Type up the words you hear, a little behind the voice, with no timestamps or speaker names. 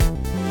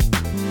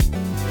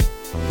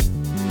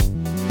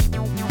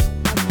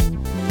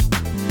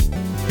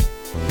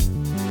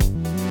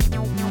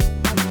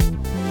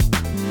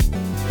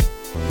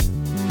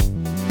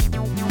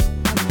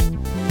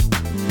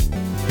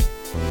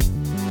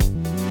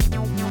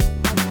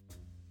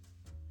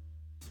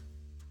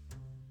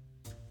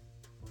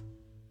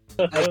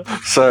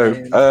So,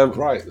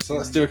 right, so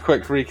let's do a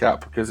quick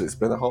recap because it's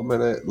been a hot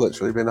minute,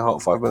 literally been a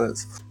hot 5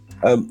 minutes.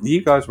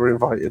 You guys were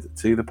invited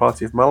to the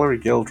party of Mallory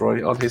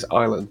Gilderoy on his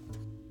island.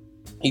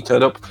 He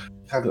turned up,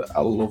 had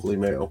a lovely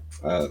meal,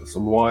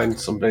 some wine,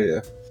 some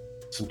beer,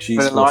 some cheese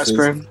ice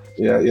cream.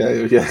 Yeah.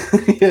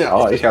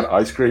 Oh, he had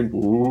ice cream.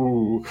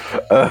 Ooh.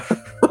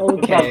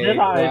 Okay,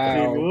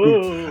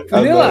 wow.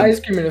 Vanilla ice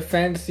cream in a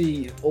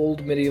fancy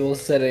old medieval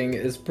setting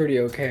is pretty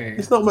okay.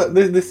 It's not.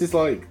 This is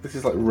like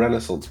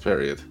Renaissance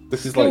period.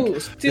 This is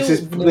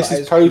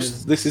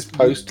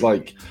post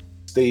like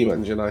steam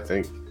engine. I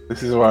think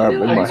this is where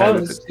I'm in my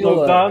head.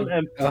 Gun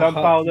and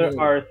gunpowder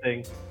are a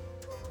thing.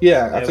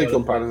 Yeah, I think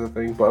gunpowder is a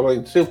thing, but I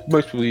mean, still,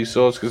 most people use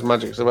swords because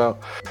magic's about.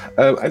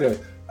 Anyway,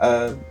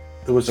 there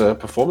was a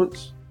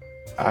performance.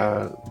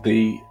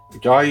 The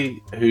guy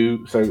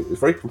so it's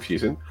very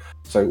confusing.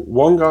 So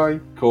one guy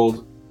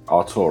called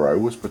Arturo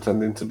was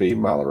pretending to be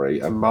Mallory,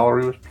 and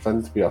Mallory was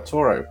pretending to be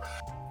Arturo.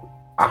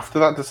 After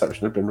that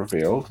deception had been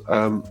revealed,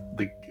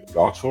 the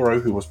Arturo,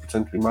 who was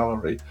pretending to be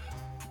Mallory,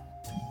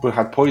 but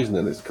had poison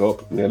in his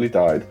cup, nearly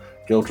died.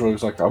 Gilderoy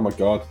was like, "Oh my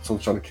god,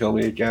 someone's trying to kill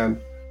me again.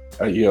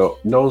 No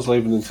one's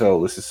leaving until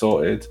this is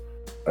sorted.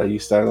 You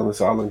staying on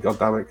this island,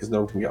 goddammit, because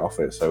no one can get off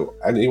it. So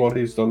anyone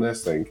who's done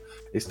this thing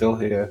is still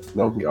here.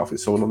 No one can get off it.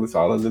 Someone on this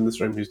island in this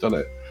room who's done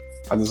it."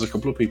 And there's a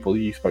couple of people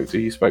you spoke to.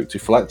 You spoke to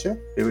Fletcher,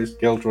 who is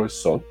Gilderoy's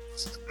son,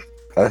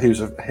 who's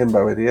a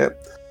himbo idiot.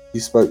 You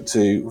spoke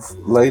to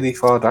Lady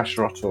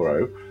Fardasher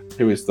Arturo,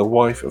 who is the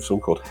wife of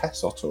someone called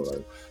Hess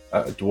Arturo,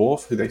 a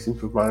dwarf who they seem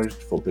to have married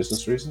for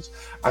business reasons.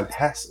 And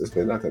Hess has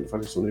been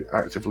identified as someone who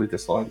actively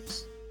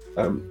dislikes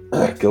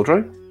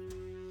Gilderoy.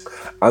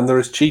 And there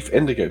is Chief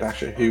Indigo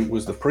Dasher, who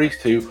was the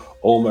priest who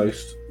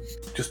almost,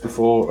 just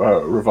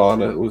before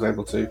Ravana was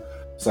able to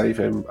save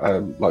him,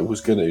 was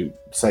going to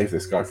save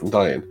this guy from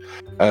dying.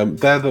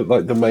 They're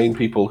the main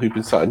people who've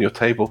been sat on your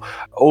table.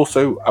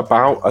 Also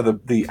about are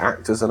the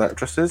actors and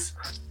actresses,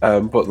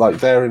 but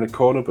they're in a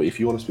corner. But if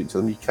you want to speak to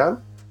them, you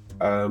can.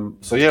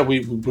 So yeah,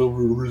 we will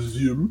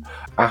resume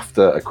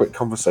after a quick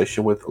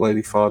conversation with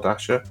Lady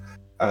Fardasher.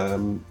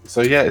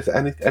 So yeah, is there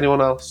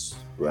anyone else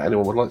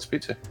anyone would like to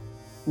speak to?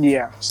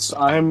 Yes,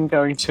 I'm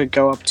going to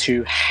go up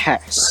to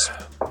Hess.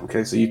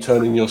 Okay, so you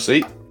turn in your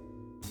seat.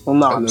 Well,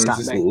 no, I'm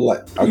standing.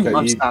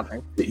 I'm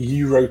standing.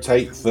 You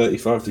rotate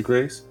 35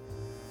 degrees.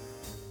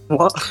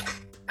 What?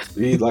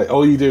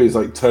 All you do is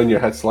turn your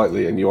head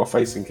slightly, and you are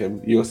facing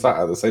him. You are sat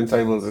at the same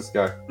table as this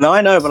guy. No, I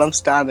know, but I'm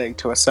standing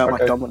to assert my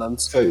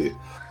dominance. So,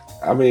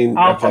 I mean,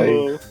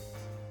 okay.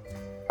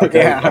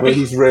 Yeah. I mean,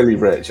 he's really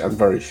rich and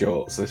very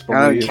short, so it's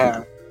probably. I don't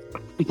care.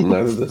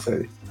 Neither does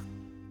he.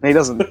 He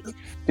doesn't.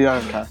 He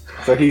doesn't care.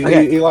 So he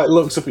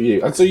looks up at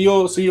you, and so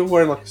you're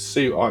wearing a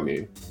suit, aren't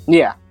you?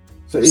 Yeah.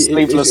 So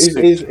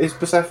is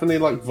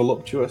Persephone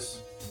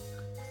voluptuous?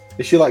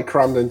 Is she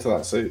crammed into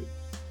that suit?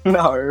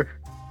 No.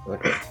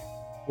 Okay.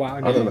 Wow.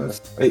 I don't know.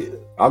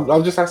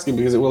 I'm just asking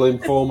because it will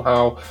inform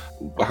how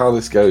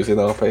this goes in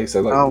RP.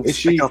 So is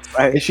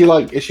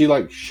she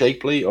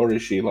shapely or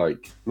is she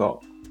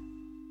not?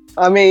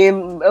 I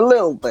mean, a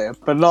little bit,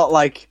 but not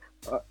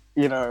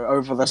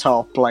over the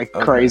top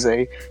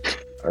crazy.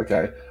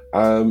 Okay.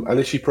 And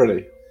is she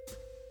pretty?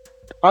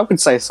 I would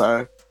say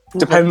so.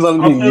 Depends on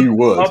who you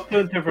would. Up to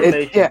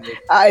interpretation.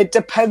 It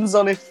depends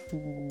on if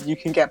you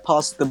can get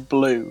past the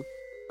blue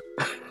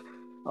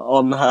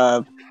on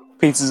her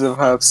pieces of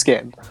her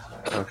skin.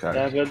 Okay.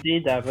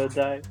 Never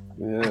die.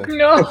 Yeah.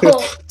 No.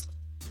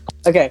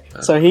 Okay,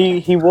 so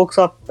he walks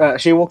up.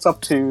 She walks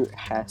up to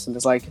Hess and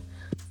is like,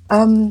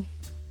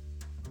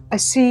 I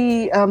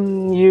see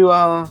you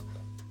are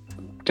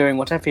doing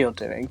whatever you're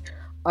doing.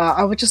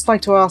 I would just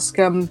like to ask,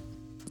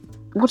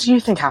 what do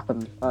you think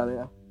happened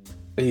earlier?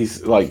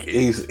 He's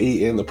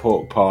eating the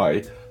pork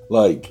pie,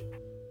 so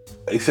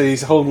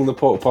he's holding the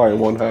pork pie in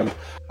one hand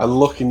and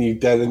looking you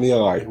dead in the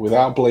eye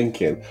without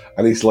blinking,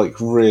 and he's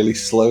really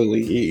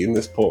slowly eating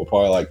this pork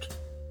pie like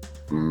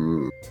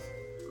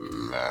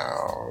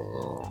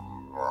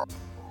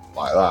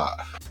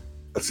that.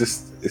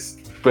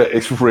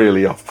 It's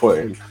really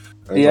off-putting.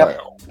 Yeah.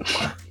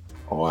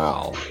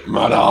 Well,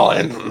 my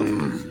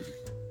darling,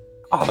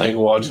 I think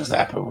what just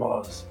happened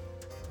was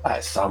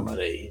that some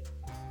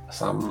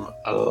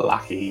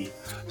lucky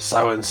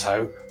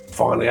so-and-so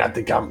finally had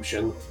the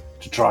gumption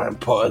to try and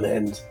put an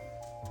end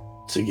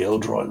to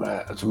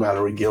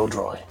Mallory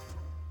Gilderoy.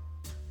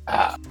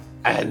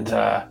 And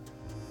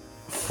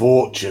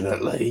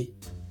fortunately,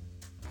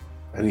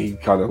 and he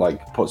kind of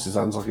puts his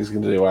hands he's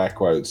going to do air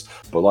quotes,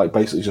 but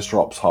basically just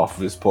drops half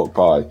of his pork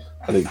pie,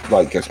 and he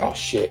goes, oh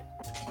shit,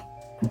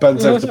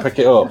 bends over to pick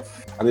it up,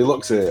 and he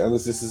looks at it, and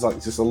there's just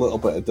just a little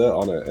bit of dirt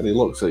on it, and he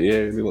looks at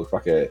you, and he looks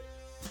back at it.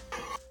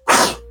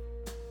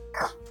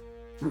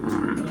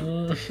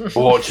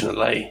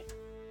 Fortunately,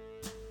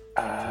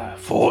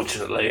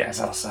 as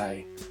I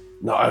say,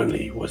 not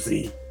only was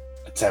the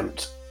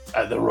attempt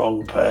at the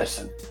wrong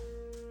person,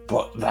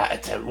 but that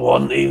attempt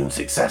wasn't even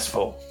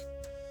successful.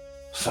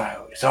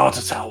 So it's hard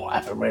to tell what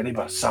happened really,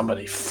 but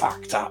somebody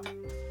fucked up.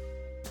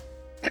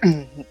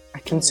 I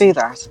can see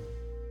that.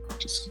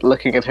 Just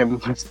looking at him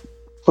with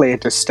clear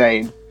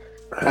disdain.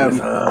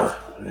 Yeah.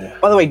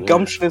 By the way,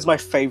 gumption is my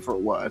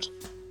favourite word.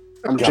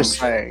 I'm just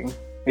saying.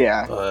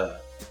 Yeah.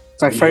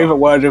 It's my favourite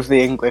word of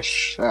the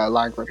English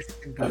language.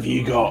 Have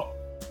you got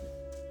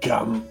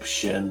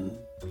gumption?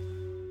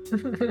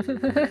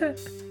 Can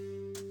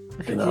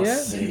I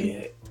see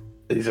it?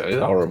 It's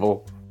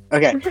horrible.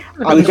 Okay,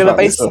 I'm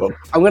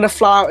gonna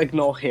flat out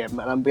ignore him,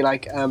 and I'm be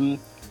like, I'm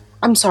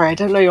sorry, I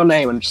don't know your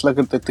name, and just look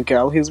at the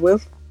girl he's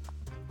with.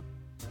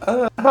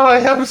 Hi,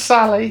 I'm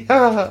Sally.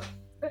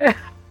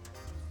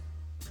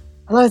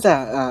 Hello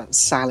there,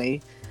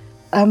 Sally.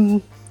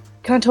 Can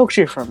I talk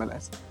to you for a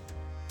minute?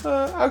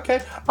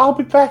 Okay, I'll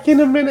be back in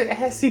a minute,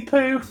 Hessy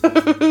Poo.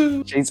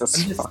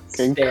 Jesus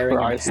fucking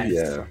Christ.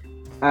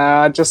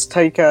 Yeah. Just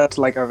take her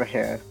to like over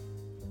here.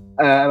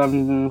 And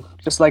I'm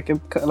just like a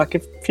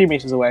few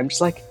meters away. I'm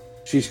just like,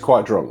 she's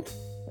quite drunk.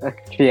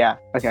 Yeah.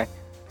 Okay.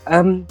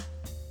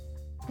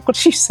 What's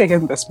she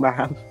saying, this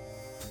man?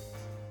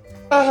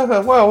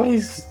 Well,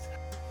 he's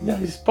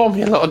bought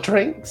me a lot of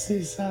drinks.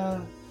 He's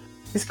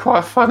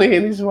quite funny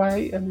in his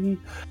way, and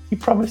he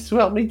promised to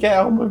help me get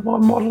on with my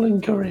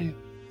modelling career.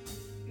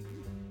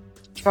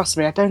 Trust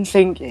me, I don't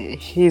think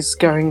he's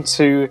going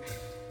to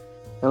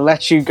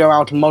let you go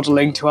out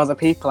modelling to other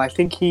people. I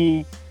think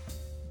he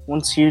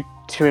wants you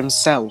to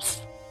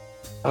himself.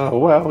 Oh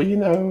well,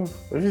 if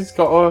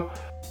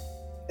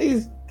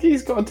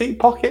he's got deep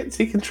pockets,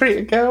 he can treat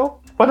a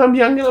girl. When I'm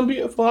young and I'm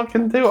beautiful, I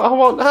can do what I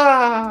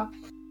want.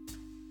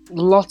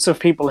 Lots of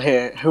people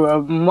here who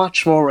are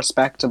much more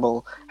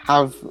respectable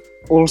have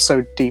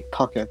also deep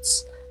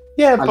pockets.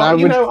 Yeah, but I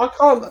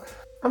can't.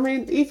 I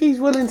mean, if he's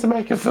willing to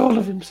make a fool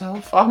of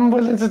himself, I'm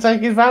willing to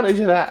take advantage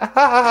of that.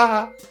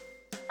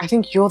 I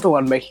think you're the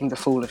one making the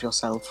fool of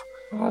yourself.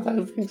 I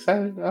don't think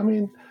so. I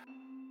mean,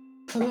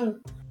 I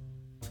don't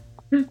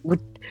know.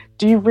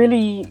 Do you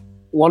really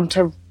want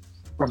to?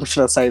 I'm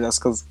should I say this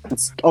because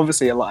it's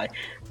obviously a lie.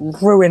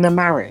 Ruin a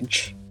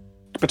marriage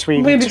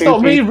between. I mean, it's two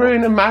not people. me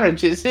ruining a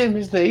marriage. It's him,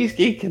 isn't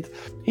it?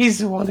 He's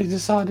the one who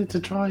decided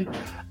to try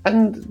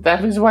and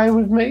have his way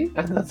with me.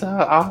 And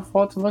I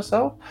thought to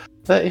myself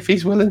that if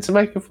he's willing to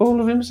make a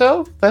fool of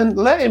himself, then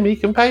let him. He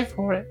can pay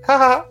for it.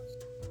 Ha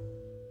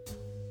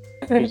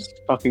Jesus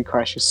fucking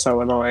Christ, she's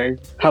so annoying.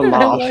 Her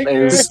laugh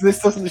is. She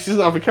doesn't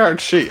have a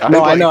character sheet. I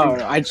know. I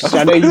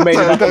know you made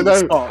it up on the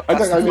spot. I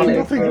know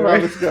nothing about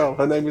this girl.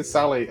 Her name is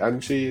Sally,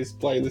 and she is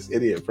playing this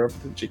idiot for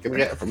everything she can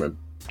get from him.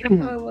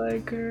 I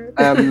like her.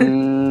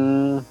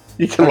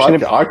 You can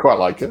like her. I quite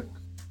like her.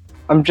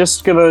 I'm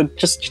just gonna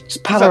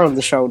just pat her on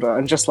the shoulder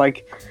and just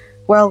like,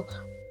 well,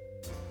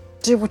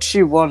 do what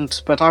you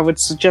want, but I would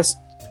suggest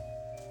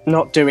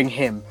not doing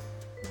him.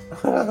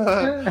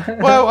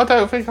 Well, I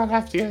don't think I'd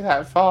have to go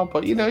that far,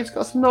 but he's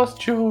got some nice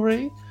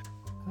jewellery.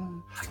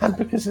 And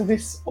because of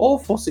this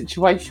awful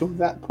situation with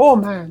that poor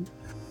man,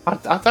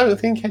 I don't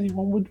think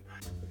anyone would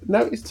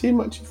notice too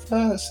much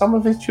if some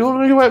of his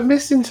jewellery went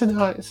missing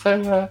tonight.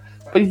 So,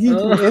 but you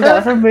can hear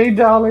that from me,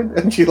 darling.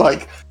 And she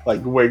like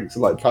winks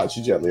and pats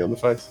you gently on the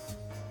face.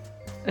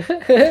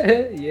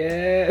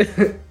 Yeah.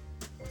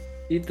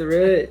 Eat the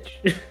rich.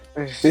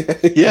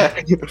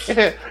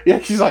 Yeah.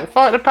 She's like,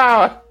 fight the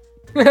power.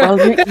 Well,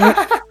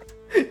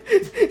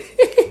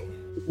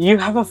 you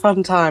have a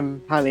fun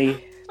time,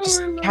 honey.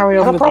 Just carry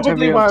on with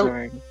whatever you're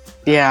doing.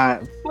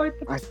 Yeah,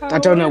 I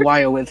don't know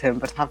why you're with him,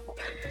 but have.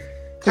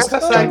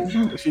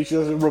 She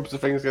just rubs her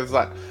fingers together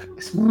like,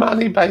 it's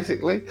money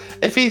basically.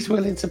 If he's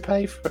willing to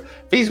pay for it,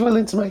 if he's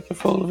willing to make a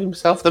fool of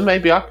himself, then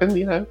maybe I can,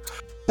 send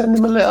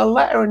him a little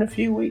letter in a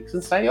few weeks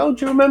and say, oh,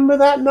 do you remember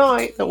that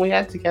night that we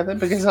had together?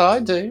 Because I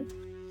do.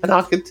 And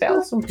I could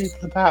tell some people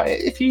about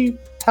it. If you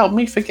help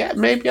me forget,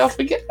 maybe I'll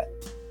forget.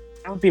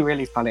 That would be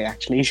really funny,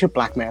 actually. You should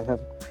blackmail him.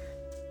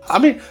 I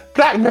mean,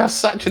 blackmail's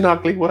such an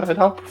ugly word.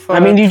 I prefer.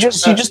 I mean, you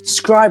just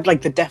described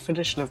the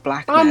definition of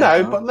blackmail. I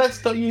know, but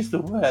let's not use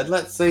the word.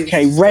 Let's say.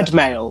 Okay, red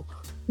mail.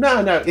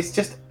 No, it's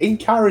just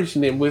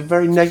encouraging him with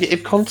very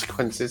negative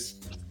consequences.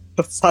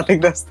 I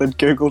think that's the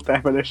Google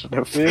definition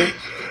of.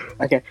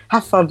 Okay,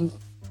 have fun,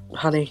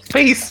 honey.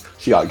 Peace.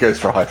 She goes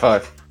for a high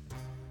five.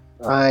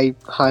 I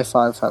high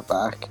five her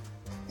back.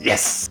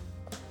 Yes.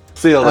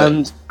 See you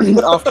later. And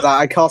after that,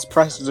 I cast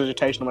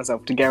prestidigitation on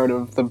myself to get rid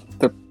of the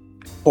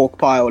pork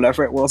pie or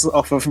whatever it was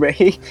off of me.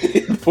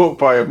 The pork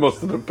pie of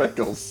mustard and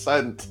pickles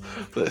scent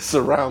that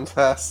surrounds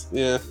Hess.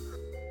 Yeah.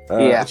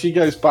 Yeah. She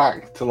goes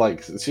back to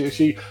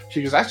she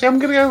goes, actually, I'm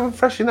gonna go and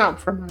freshen up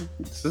for a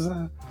moment. Says,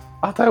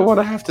 I don't want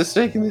to have to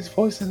speak in this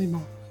voice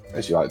anymore.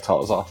 And she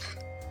totters off.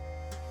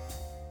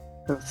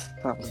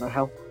 That was no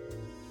help.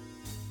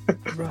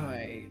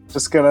 Right.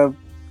 Just gonna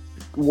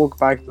walk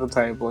back to the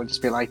table and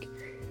just be like,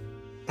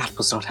 that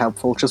was not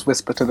helpful. Just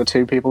whisper to the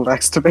two people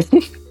next to me.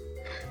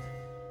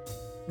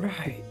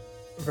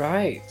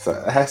 Right. So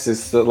Hess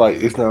is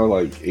is now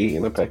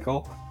eating a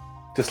pickle,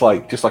 just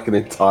like an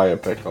entire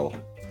pickle.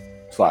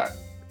 It's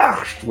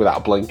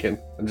without blinking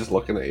and just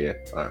looking at you.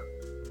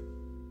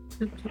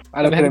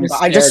 I look at him.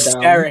 I just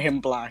stare at him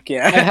black.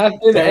 Yeah. I have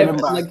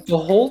been the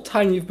whole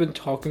time you've been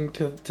talking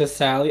to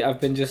Sally. I've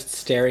been just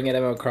staring at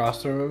him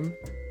across the room.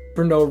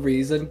 for no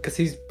reason, because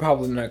he's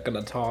probably not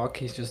gonna talk.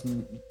 He's just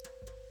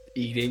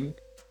eating.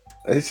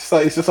 He's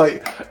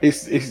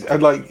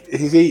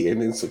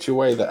eating in such a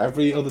way that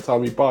every other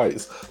time he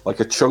bites, like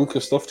a chunk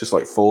of stuff just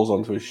like falls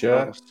onto his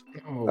shirt,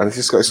 and he's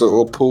just got this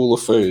little pool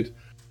of food,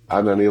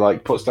 and then he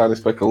like puts down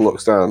his pickle,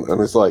 looks down, and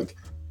it's like,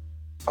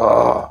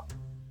 oh,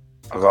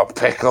 I got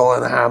pickle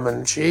and ham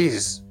and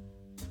cheese.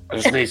 I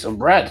just need some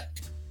bread.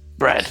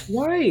 Right,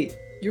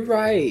 you're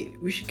right.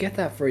 We should get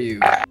that for you.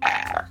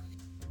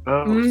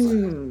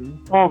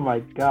 Oh my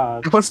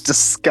god. That was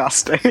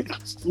disgusting.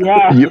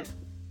 Yeah.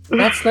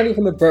 That's not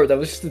even a burp. That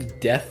was just a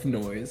death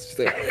noise.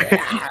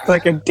 Just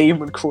Like a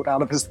demon crawled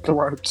out of his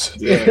throat.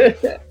 Yeah.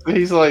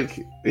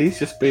 He's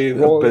just being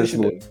Roll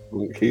abysmal.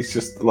 initiative. He's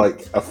just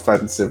like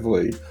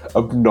offensively,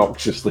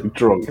 obnoxiously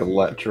drunk and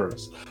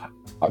lecherous.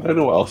 I don't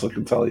know what else I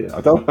can tell you. I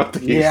don't have to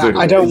keep doing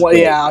I don't this, want.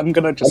 but- Yeah, I'm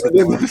gonna just.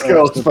 This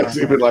girl's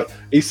basically been like,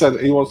 he said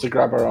he wants to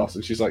grab her ass,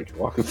 and she's like,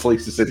 well, I can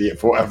fleece this idiot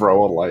for whatever I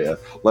want later.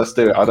 Let's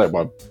do it. I don't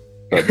mind.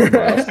 My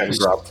ass getting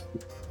grabbed.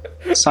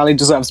 Sally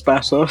deserves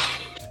better.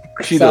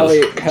 She Sally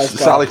does. has got-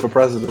 Sally for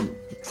president.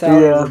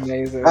 Sounds Yeah.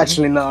 amazing.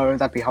 Actually, no,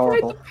 that'd be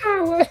horrible.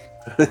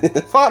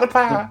 Fight the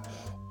power.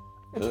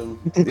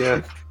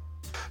 Yeah.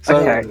 So,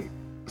 Okay.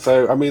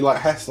 so I mean, like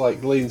Hess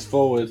like leans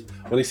forward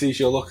when he sees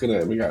you looking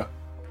at him. We go,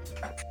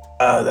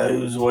 "Are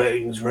those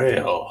wings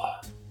real?"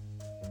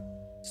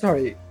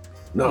 Sorry.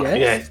 No.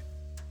 Yes?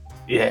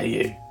 Yeah.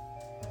 You.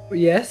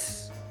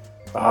 Yes.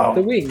 Oh,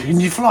 The wings. Can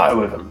you fly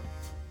with them?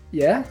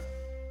 Yeah.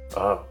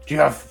 Do you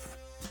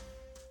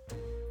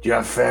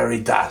have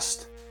fairy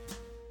dust?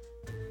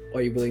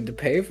 Are you willing to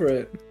pay for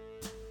it?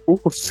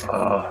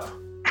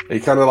 He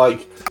kind of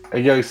like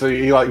he goes. So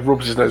he like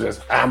rubs his nose. And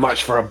says, how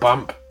much for a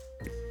bump?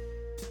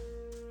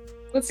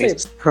 Let's say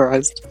Jesus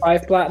Christ.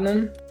 5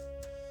 platinum.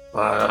 No,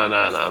 I'm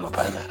not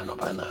paying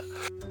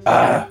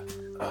that.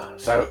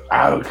 So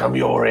how come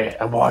you're here,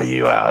 and why are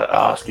you out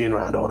asking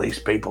around all these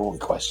people and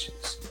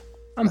questions?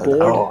 I'm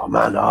bored. Oh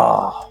man,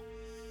 I've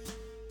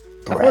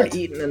bread. already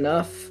eaten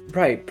enough.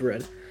 Right,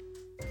 bread.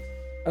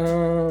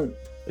 Are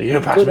you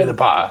gonna pass me the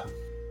butter?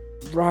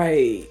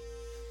 Right.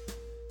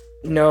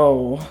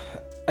 No.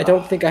 I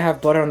don't think I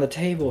have butter on the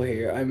table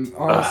here. I'm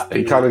honestly...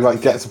 He kind of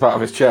like gets up out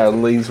of his chair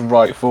and leans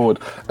right forward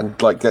and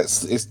like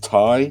gets his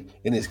tie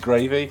in its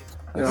gravy.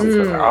 And he's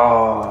like,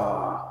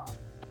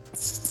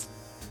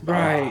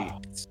 Right.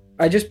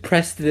 I just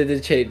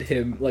prestidigitate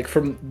him like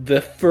from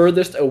the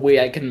furthest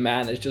away I can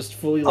manage, just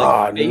fully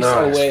like face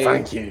nice, away.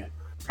 thank you.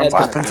 And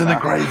What happened to the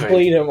gravy?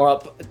 clean him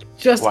up,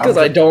 just What because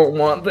I happened? don't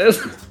want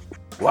this.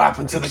 What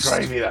happened to the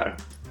gravy though?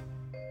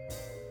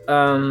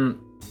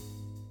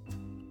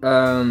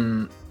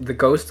 The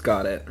ghost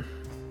got it.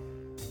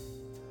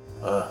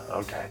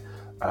 Okay.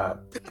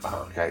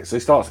 Okay, so he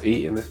starts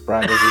eating this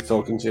bread as he's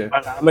talking to you.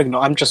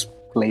 I'm just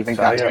leaving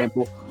that yeah.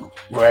 table.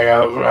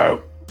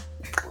 Well,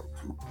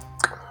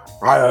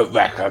 I don't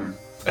reckon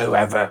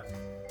whoever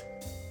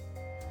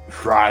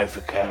tried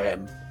to kill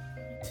him,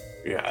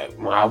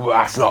 well,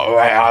 that's not the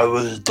way I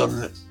would have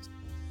done it.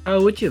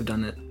 How would you have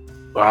done it?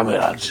 I mean,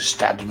 I'd just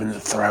stabbed him in the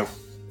throat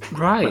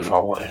Right. if I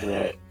wanted to do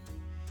it.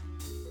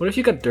 What if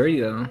you got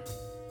dirty though?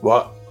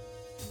 What?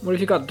 What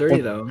if you got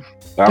dirty though?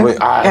 I mean,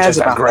 I cares just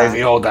had about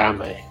gravy all down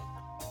me.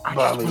 I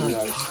Well, I just mean, wanna you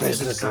know, it's talk to this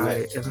business, guy.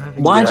 isn't it?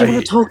 Why do you Yeah,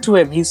 want to talk to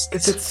him? He's.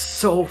 It's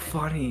so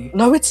funny.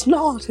 No, it's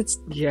not. It's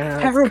Yeah.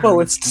 terrible. kinda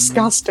It's funny.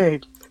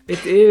 disgusting.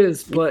 It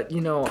is, but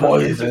you know, I'm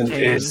Poison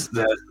entertained. is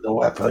the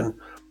weapon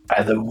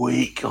of the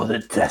weak or the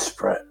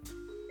desperate.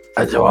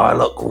 And do I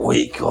look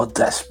weak or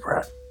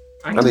desperate?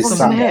 I And need it's some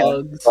sad.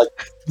 bugs.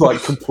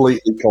 Like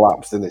completely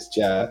collapsed in his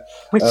chair.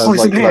 We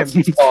poison him.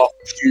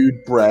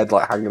 Half-chewed bread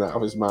like hanging out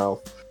of his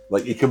mouth.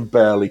 Like he can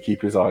barely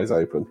keep his eyes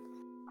open.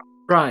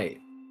 Right.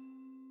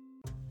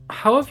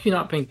 How have you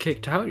not been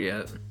kicked out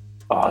yet?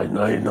 I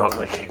know you're not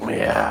gonna kick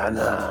me out,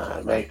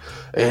 no, mate.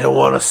 You don't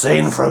want a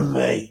scene from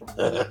me.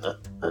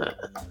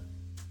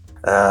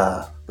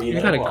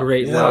 You got a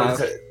great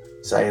laugh.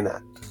 Saying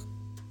that.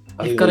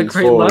 You've got a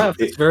great laugh.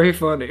 It's very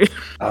funny.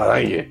 Oh,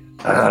 thank you.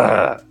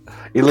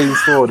 He leans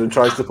forward and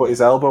tries to put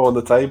his elbow on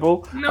the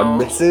table No. and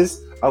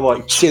misses and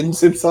like chins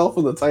himself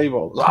on the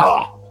table.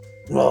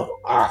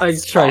 I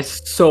try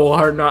so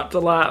hard not to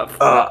laugh.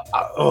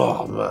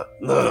 Oh man,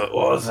 no,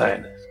 what was I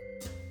saying?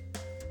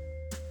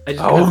 I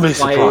just I wouldn't be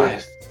fly-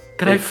 surprised.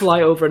 Can I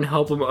fly over and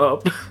help him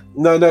up?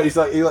 No, he's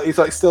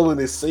like still in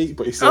his seat,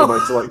 but he's still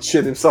managed to like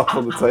chin himself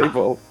on the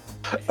table.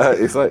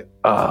 He's like,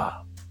 I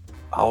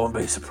wouldn't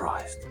be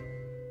surprised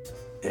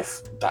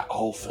if that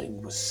whole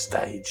thing was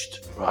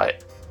staged,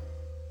 right?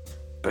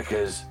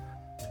 Because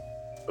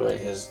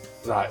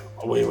like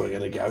we were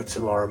gonna go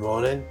tomorrow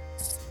morning,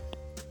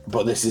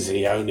 but this is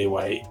the only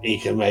way he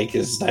can make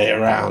us stay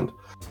around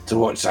to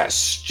watch that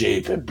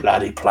stupid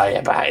bloody play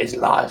about his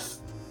life.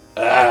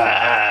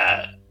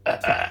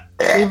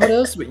 Hey, what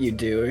else would you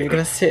do? Are you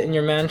gonna sit in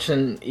your mansion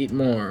and eat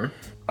more?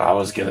 I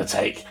was gonna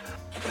take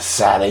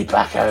Sally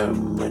back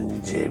home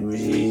and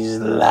she's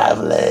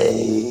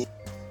lovely.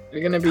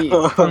 You're gonna be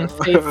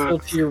unfaithful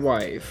to your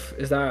wife.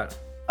 Is that?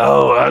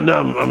 Oh,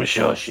 no, I'm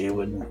sure she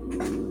wouldn't.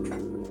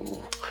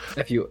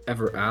 Have you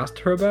ever asked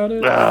her about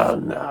it? Oh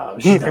no.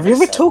 Have you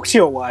ever talked to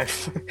your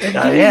wife?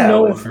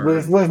 Yeah,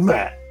 we've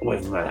met.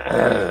 We've met.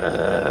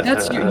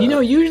 That's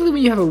usually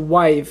when you have a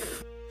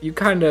wife, you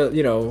kind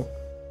of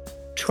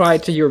try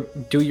to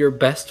do your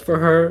best for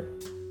her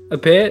a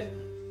bit.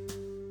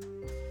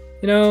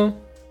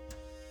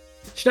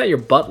 She's not your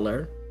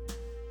butler.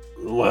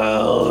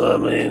 Well, I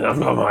mean, I've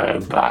got my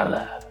own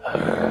butler.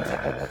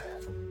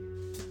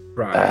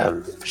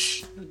 Right.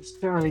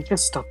 Charlie,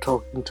 just stop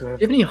talking to him.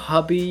 Do you have any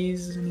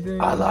hobbies? Anything?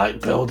 I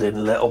like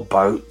building little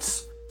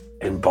boats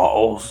in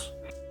bottles,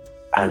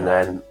 and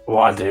then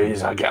what I do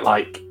is I get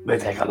they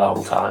take a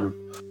long time,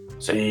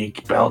 so you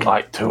build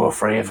 2 or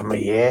 3 of them a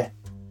year,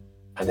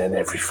 and then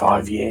every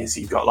 5 years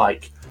you've got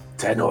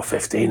 10 or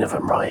 15 of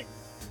them, right?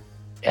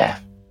 Yeah,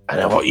 and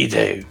then what you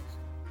do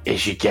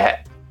is you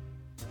get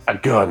a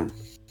gun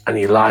and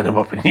you line them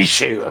up and you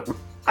shoot them.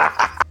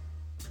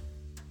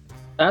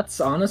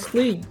 That's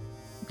honestly,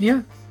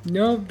 yeah.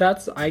 No,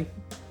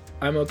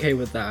 I'm okay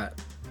with that.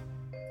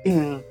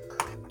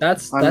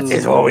 That's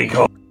It's what we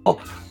call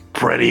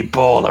pretty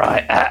ball,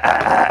 right?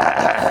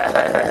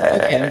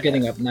 okay. I'm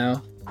getting up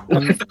now.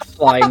 I'm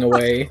flying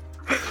away.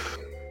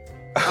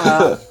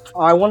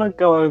 I want to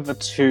go over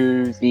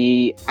to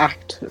the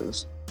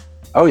actors.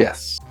 Oh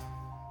yes,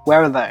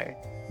 Where are they?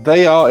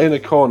 they are in a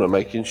corner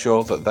making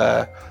sure that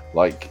their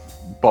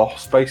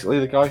boss, basically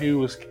the guy who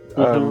was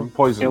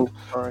poisoned,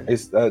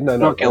 is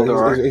Not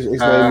Gilderoy. His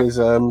name is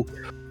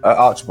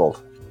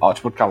Archibald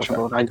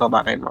Calico. I got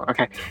that name wrong.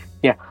 Okay,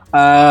 yeah.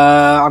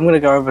 I'm gonna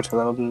go over to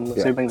them,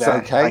 assuming So,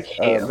 they're okay,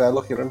 here. they're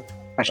looking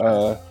at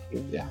him.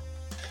 Yeah.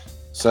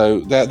 So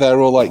they're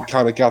all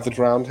kind of gathered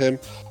around him.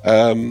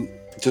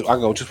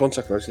 Hang on, just 1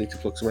 second. I just need to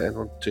plug something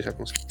in. 2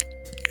 seconds.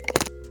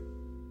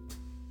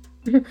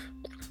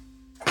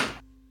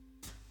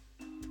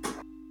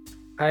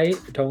 I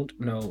don't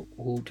know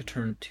who to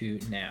turn to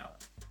now.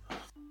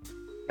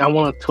 I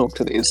want to talk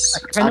to these. I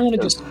kind of want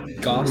to just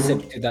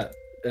gossip to that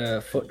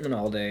footman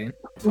all day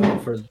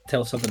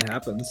till something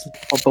happens.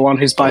 Or the one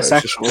who's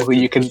bisexual, who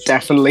you can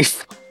definitely.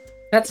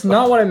 That's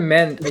not what I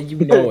meant, and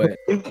you know it.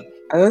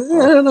 I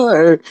don't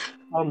know.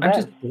 I'm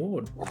just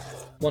bored.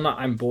 Well, not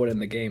I'm bored in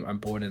the game. I'm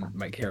bored and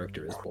my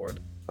character is bored.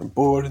 I'm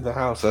bored in the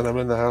house, and I'm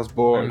in the house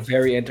bored. I'm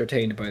very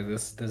entertained by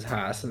this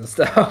house and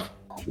stuff.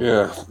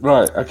 Yeah.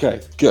 Right. Okay.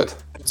 Good.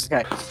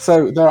 Okay.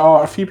 So there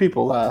are a few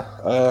people there.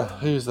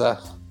 Who's there?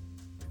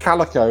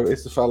 Calico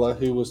is the fella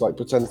who was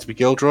pretending to be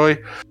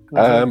Gilderoy,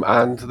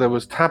 and there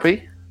was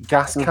Tabby,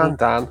 Gascan,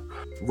 Dan,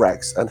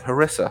 Rex, and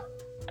Harissa.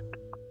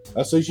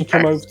 So as you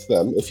come over to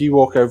them, if you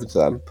walk over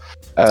to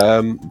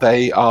them,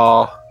 they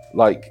are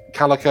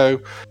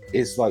Calico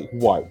is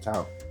wiped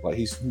out.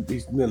 He's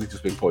nearly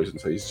just been poisoned,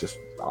 so he's just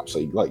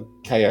absolutely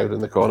KO'd in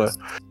the corner.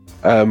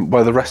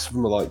 Where the rest of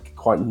them are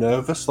quite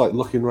nervous,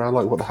 looking around,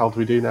 what the hell do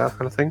we do now,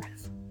 kind of thing.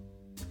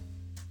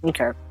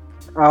 Okay.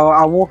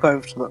 I'll walk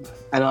over to them,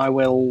 and I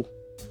will.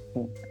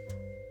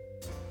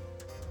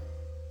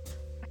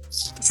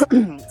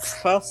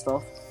 First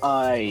off,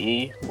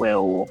 I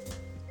will.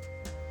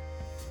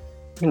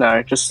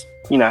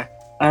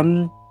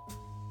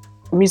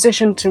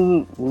 Musician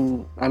to.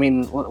 I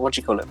mean, what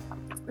do you call it?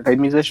 Are they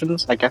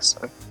musicians? I guess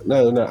so.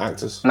 No,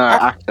 actors. No,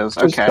 actors.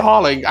 Okay.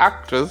 Darling,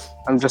 actors.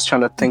 I'm just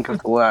trying to think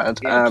of the word.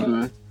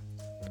 I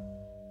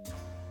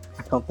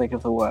can't think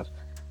of the word.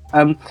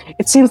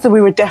 It seems that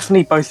we were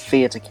definitely both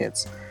theatre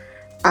kids,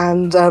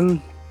 and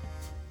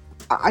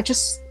I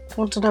just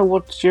want to know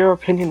what your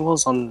opinion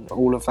was on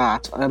all of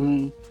that.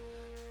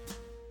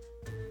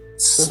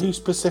 So who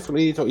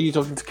specifically are you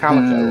talking to,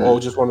 Calico, or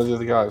just one of the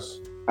other guys?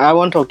 I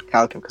want to talk to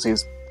Calico because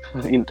he's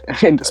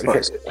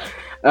indisposed.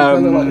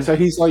 So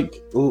he's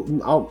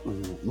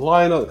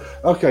lying on.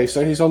 Okay,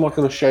 so he's on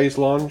a chaise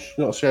lounge,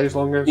 not a chaise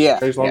lounge. Yeah,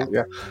 chaise lounge.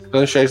 Yeah.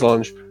 On a chaise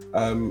lounge,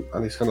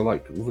 and he's kind of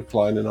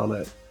reclining on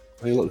it.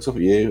 And he looks up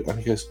at you and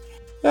he goes,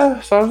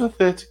 "Yeah, so I was a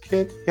theatre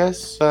kid.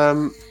 Yes.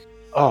 So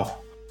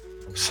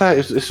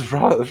it's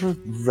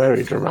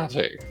very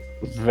dramatic,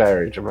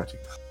 very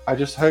dramatic. I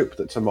just hope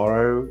that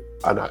tomorrow,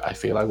 and I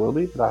feel I will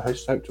be, but I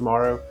just hope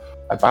tomorrow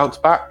I bounce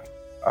back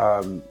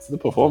for the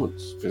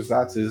performance, because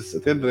that is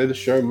at the end of the day the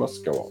show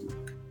must go on."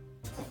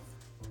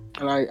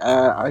 And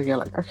I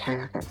go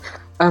okay.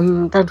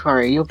 Don't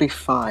worry, you'll be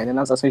fine. And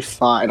as I say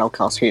fine, I'll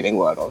cast Healing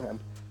Word on him.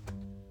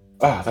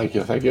 Ah, thank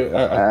you.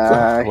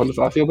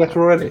 Wonderful. I feel better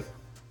already.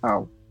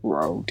 Oh,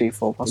 roll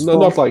D4 plus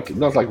No, 4.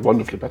 not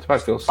wonderfully better. But I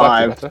feel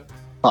slightly better.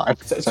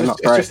 5. It's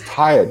just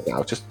tired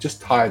now.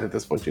 Just tired at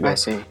this point, I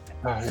see.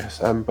 Oh yes.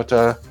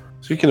 So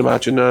you can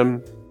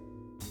imagine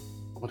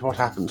what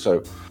happened.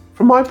 So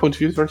from my point of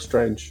view, it's very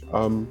strange.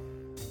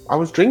 I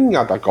was drinking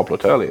out that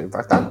goblet earlier. In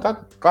fact,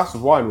 that glass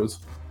of wine was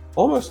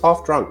almost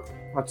half drunk,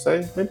 I'd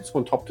say. Maybe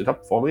someone topped it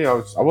up for me.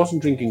 I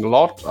wasn't drinking a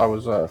lot. I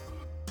was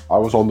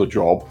on the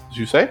job, as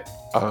you say.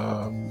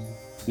 I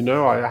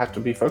had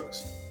to be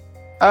focused.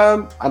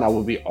 And I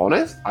will be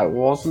honest, I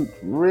wasn't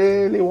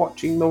really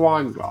watching the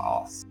wine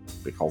glass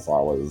because I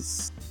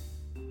was.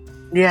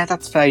 Yeah,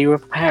 that's fair. You were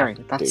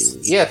preparing.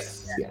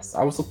 Yes.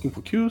 I was looking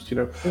for cues,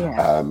 Yeah.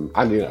 and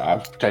I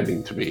was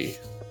pretending to be,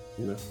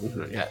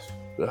 Yes.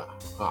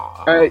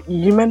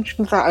 You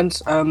mentioned that,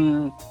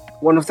 and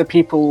one of the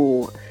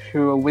people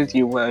who were with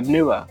you were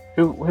newer.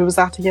 Who was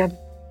that again?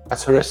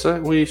 That's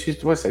Harissa.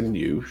 She's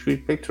new. We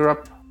picked her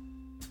up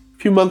a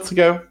few months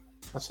ago.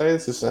 I'd say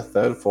this is her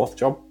third or fourth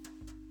job.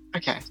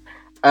 Okay.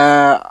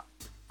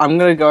 I'm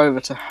gonna go over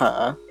to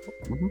her.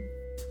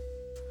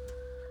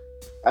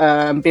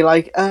 And be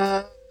like,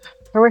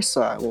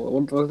 Harissa,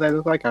 what do they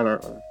look like? I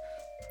don't know.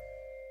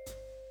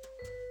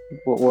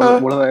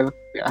 What do they look like?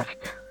 Yeah.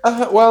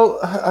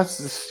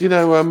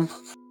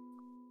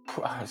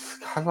 It's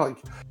kind of like,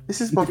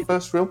 this is my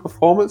first real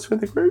performance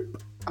with the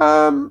group.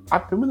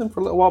 I've been with them for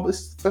a little while, but this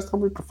is the first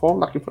time we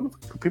performed like in front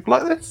of people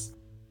like this.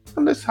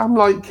 And I'm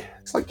like,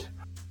 it's like,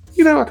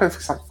 I don't know if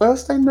it's like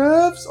first day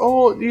nerves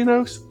or,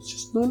 it's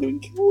just not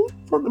doing cool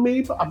in front of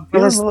me, but I'm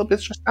feeling a little bit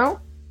stressed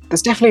out.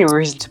 There's definitely a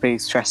reason to be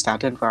stressed out,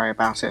 don't worry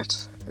about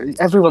it.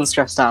 Everyone's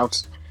stressed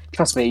out.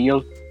 Trust me,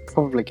 you'll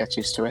probably get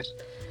used to it.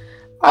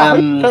 I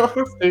don't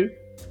have to.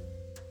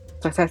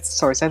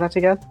 Sorry, say that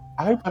again?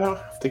 I hope I don't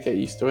have to get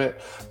used to it.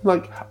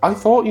 Like, I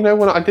thought,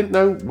 when I didn't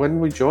know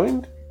when we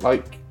joined,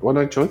 like, when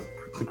I joined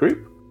the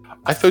group,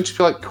 I thought it'd just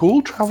be like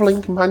cool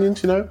traveling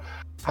companions,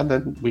 And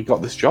then we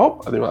got this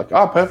job, and they were like,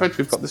 "Oh, perfect!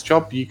 We've got this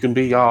job. You can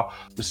be our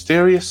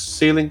mysterious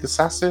ceiling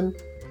assassin."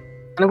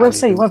 And I will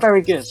say, you were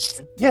very good.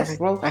 Yes,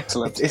 well,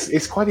 excellent.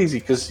 It's quite easy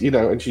because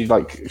and she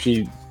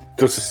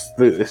does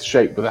this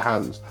shape with her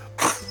hands,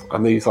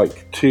 and these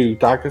like two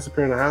daggers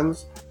appear in her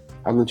hands,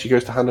 and then she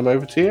goes to hand them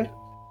over to you,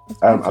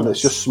 and it's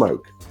just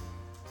smoke.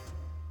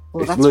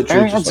 Well,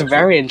 that's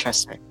very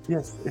interesting.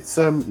 Yes, it's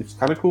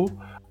kind of cool.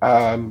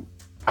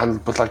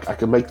 But like I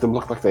can make them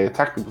look like they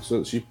attack people.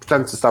 So she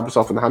pretends to stab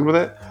herself in the hand with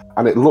it,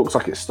 and it looks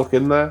like it's stuck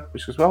in there.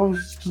 Which goes, well,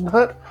 this doesn't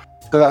hurt.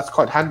 So that's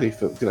quite handy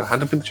for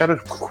hand up in the shadow.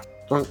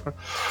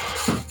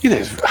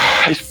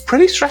 It's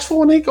pretty stressful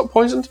when he got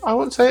poisoned. I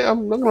won't say.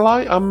 I'm not gonna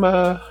lie. I'm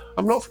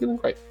not feeling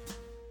great.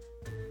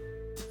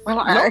 Well,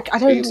 I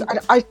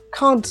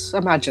can't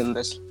imagine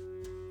that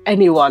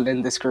anyone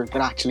in this group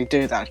would actually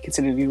do that,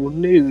 considering you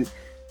knew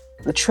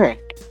the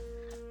trick.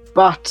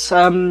 But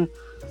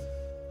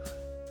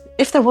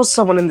if there was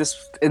someone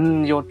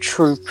in your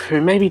troupe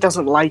who maybe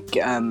doesn't like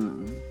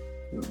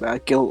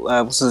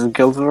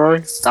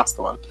Gilderoy, that's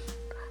the one.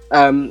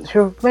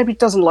 Who maybe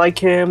doesn't like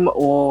him,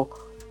 or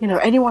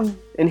anyone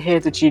in here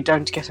that you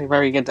don't get a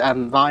very good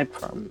vibe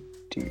from.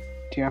 Do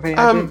you have any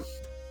idea?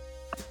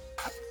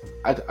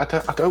 I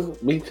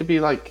don't mean to be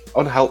like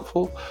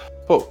unhelpful,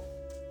 but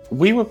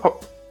we were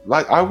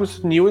I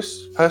was the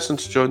newest person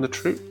to join the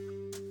troupe,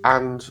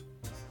 and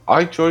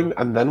I joined,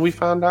 and then we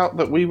found out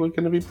that we were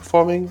going to be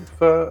performing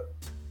for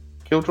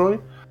Gilderoy.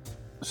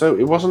 So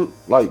it wasn't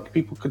like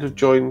people could have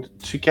joined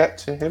to get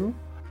to him.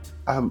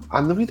 And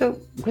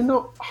we're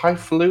not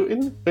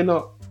highfalutin. We're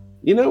not,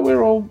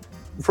 we're all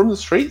from the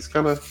streets,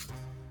 kind of.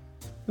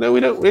 We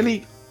don't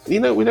really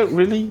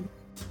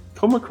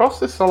come across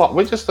this a lot.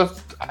 We're just an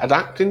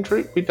acting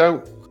troupe.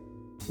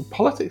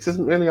 Politics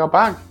isn't really our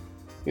bag,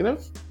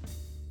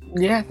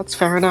 Yeah, that's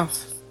fair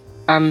enough.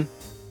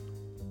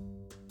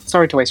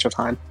 Sorry to waste your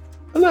time.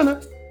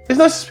 No. It's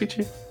nice to speak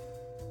to you.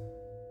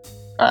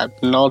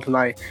 Nod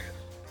my.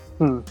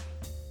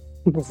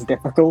 This is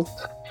difficult.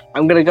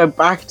 I'm gonna go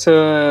back to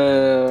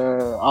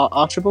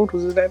Archibald.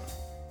 Was his name?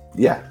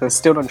 Yeah. I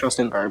still don't trust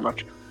him very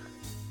much.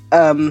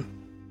 For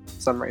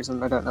some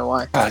reason, I don't know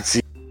why.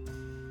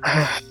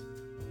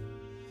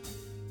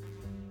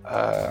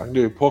 I'm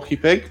doing Porky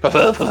Pig. I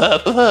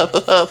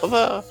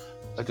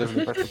do an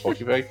impression of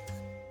Porky Pig.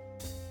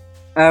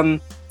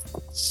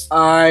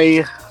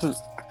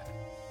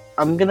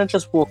 I'm gonna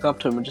just walk up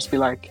to him and just be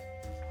like,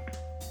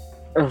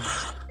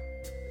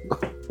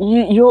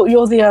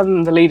 "You're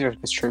the leader of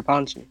this troop,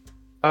 aren't you?"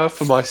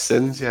 For my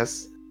sins,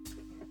 yes.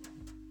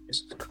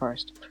 Jesus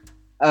Christ.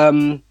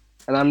 And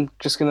I'm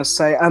just gonna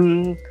say,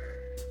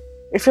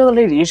 if you're the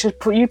leader,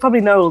 you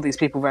probably know all these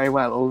people very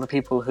well, all the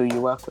people who you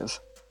work with.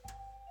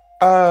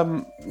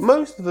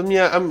 Most of them,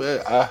 yeah.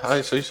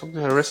 I saw you talking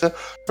to Harissa.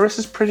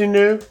 Harissa's pretty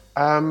new.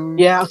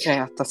 Yeah,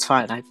 okay, that's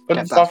fine. But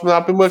apart from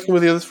that, I've been working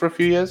with the others for a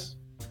few years.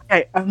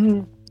 Okay,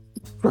 do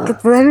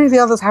any of the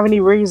others have any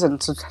reason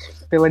to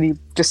feel any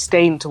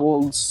disdain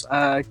towards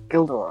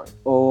Gilderoy?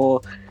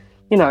 Or,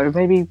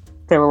 maybe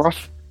they were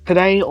off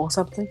today or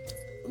something?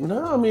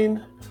 No, I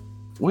mean,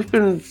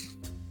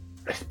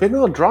 it's been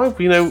our drive,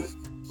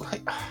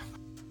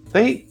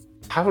 they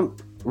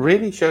haven't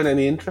really shown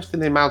any interest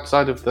in him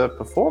outside of the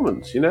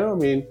performance, I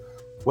mean,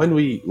 when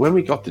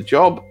we got the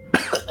job,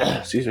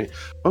 excuse me,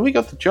 when we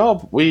got the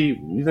job,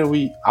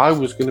 I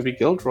was going to be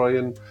Gilderoy,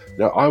 and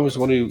I was the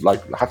one who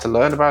had to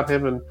learn about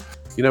him, and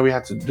we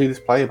had to do this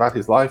play about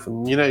his life,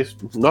 and he's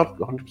not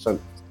 100%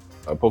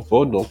 above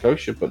board nor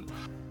kosher, but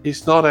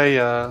he's not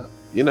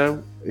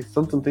it's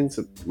something things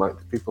that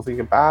people think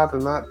are bad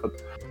and that, but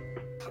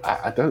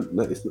I don't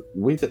know.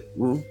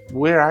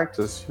 We're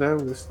actors,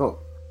 it's not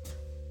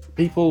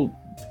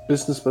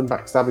businessmen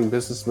backstabbing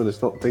businessmen.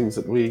 It's not things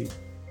that we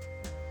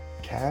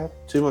care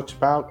too much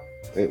about.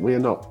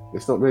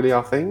 It's not really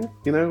our thing,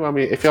 I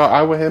mean, if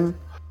I were him,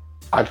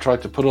 I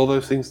tried to put all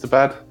those things to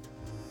bed.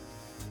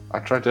 I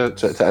tried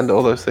to end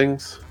all those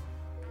things.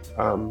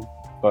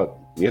 But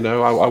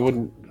I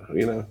wouldn't.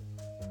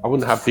 I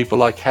wouldn't have people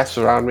like Hess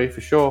around me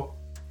for sure.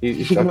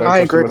 I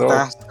agree with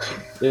that.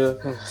 Yeah.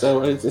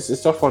 So it's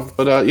a tough one.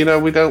 But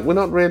we're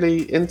not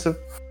really into.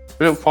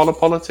 We don't follow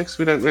politics.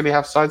 We don't really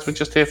have sides. We're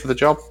just here for the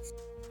job.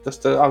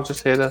 I was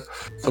just here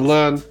to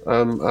learn,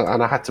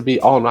 and I had to be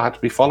on. I had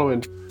to be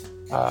following.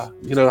 I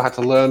had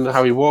to learn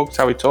how he walks,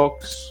 how he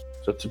talks,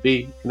 to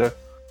be, to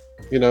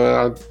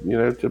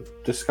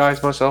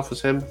disguise myself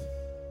as him.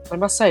 I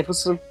must say, it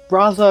was a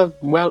rather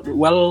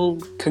well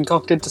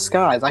concocted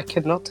disguise. I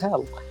could not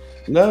tell.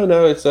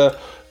 No, it's a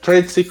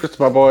trade secrets,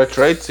 my boy.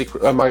 Trade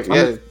secret.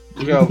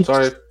 Go.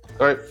 Sorry.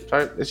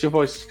 It's your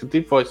voice,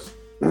 deep voice.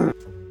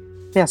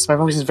 Yes, my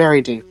voice is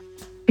very deep.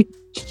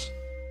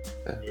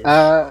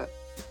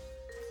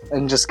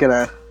 I'm just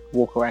gonna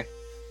walk away.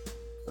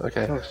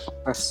 Okay.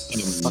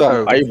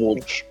 So I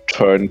would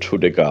turn to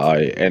the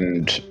guy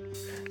and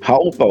how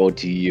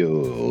about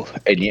you?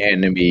 Any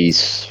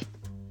enemies?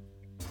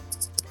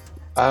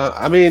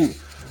 No.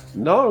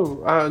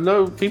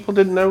 People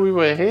didn't know we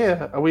were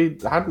here. We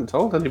hadn't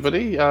told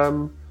anybody.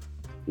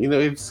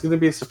 It's going to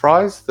be a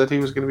surprise that he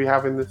was going to be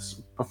having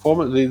this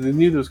performance. They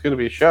knew there was going to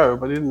be a show,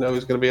 but they didn't know it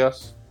was going to be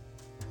us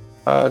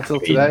until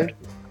today.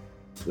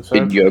 So,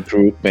 In your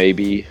group,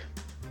 maybe?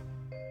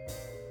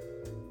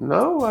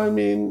 no,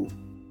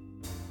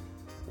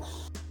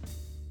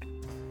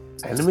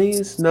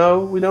 enemies?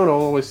 No, we don't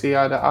always see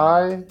eye to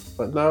eye.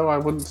 But no, I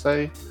wouldn't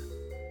say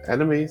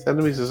enemies.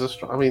 Enemies is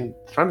trying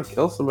to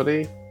kill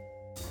somebody.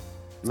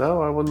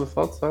 No, I wouldn't have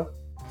thought so.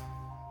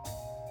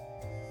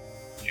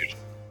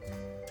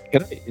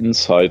 Can I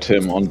insight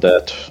him on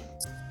that?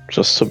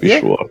 Just to be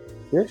Yeah. sure.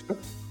 Yeah, sure.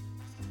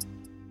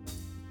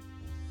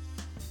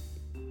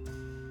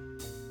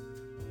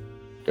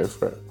 Go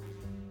for it.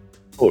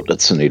 Oh,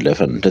 that's an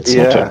 11. That's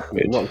not that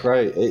great. not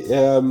great.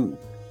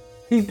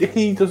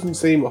 He doesn't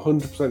seem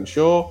 100%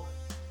 sure,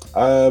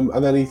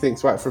 and then he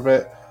thinks about it for a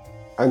bit,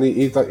 and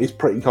he's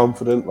pretty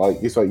confident. Like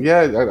he's like,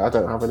 yeah, I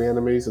don't have any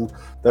enemies, and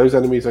those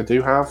enemies I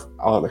do have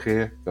aren't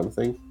here, kind of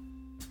thing.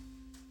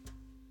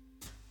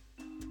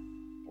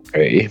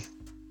 Okay.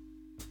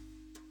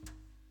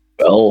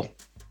 Well,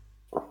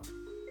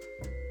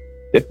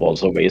 it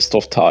was a waste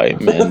of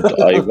time, and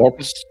I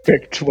walked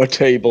back to my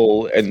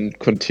table and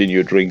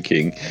continued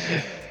drinking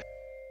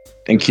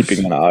and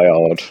keeping an eye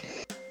out.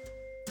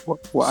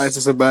 why is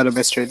this a murder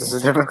mystery? This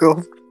is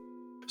difficult.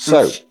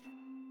 So,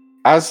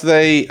 as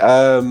they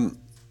after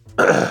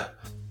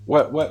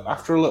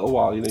a little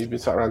while, you've been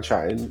sat around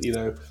chatting.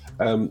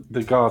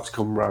 The guards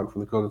come around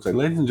from the corner and say,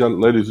 "Ladies and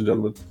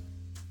gentlemen,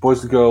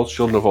 boys and girls,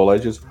 children of all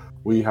ages,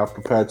 we have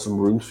prepared some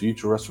rooms for you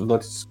to rest for the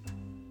night. It's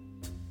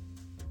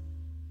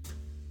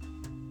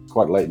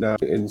quite late now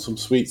in some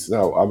suites.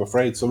 Now, I'm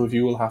afraid some of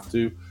you will have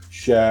to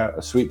share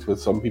a suite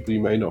with some people you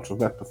may not have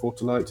met before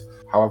tonight.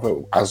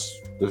 However, as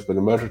there's been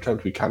a murder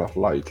attempt, we cannot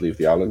allow you to leave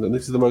the island, and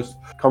this is the most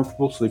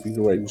comfortable sleeping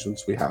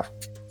arrangements we have."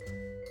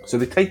 So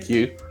they take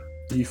you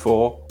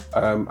four,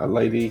 a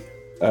lady,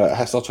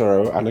 Hess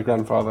Otero, and a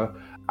grandfather,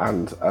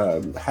 and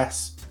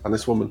Hess and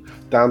this woman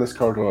down this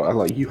corridor,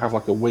 and you have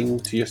a wing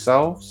to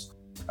yourselves.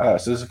 So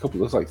there's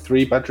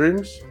 3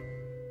 bedrooms,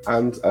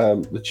 and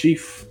the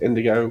chief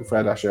Indigo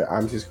Fairdasher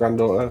and his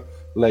granddaughter,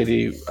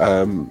 Lady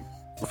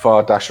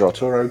Fairdasher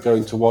Arturo, go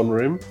into one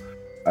room,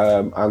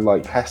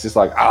 and Hess is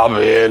like, "I'll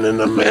be in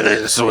a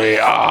minute,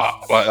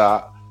 sweetheart," like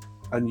that,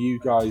 and you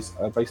guys,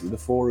 basically the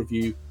 4 of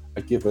you,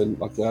 are given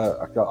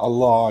a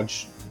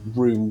large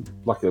room,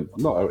 not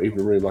even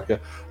a room, like a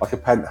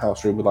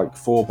penthouse room with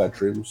 4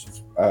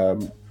 bedrooms,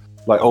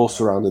 all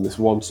surrounding this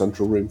one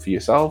central room for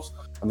yourselves.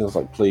 And there's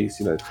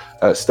please,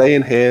 stay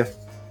in here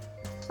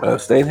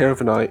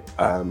overnight.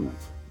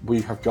 We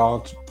have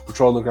guards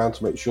patrolling the ground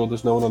to make sure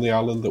there's no one on the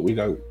island that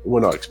we're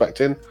not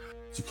expecting.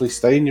 So please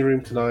stay in your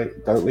room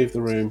tonight. Don't leave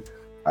the room.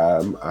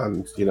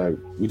 And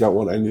we don't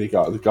want any of the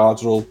guards. The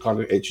guards are all kind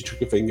of itchy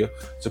trick a finger.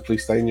 So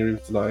please stay in your room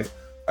tonight.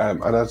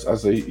 And as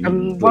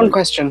one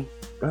question.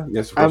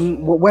 Yes, of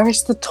course. Where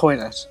is the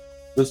toilet?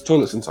 There's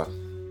toilets inside.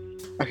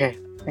 Okay,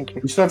 thank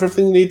you. You still have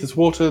everything you need. There's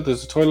water.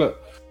 There's a toilet.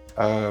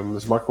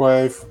 There's a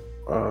microwave.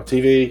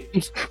 TV.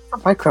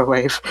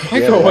 Microwave.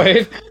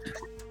 Microwave.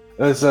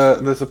 There's a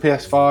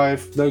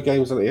PS5. No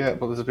games on it yet,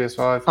 but there's a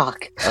PS5.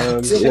 Fuck.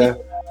 Yeah.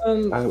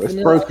 It's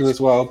broken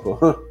as well,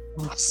 but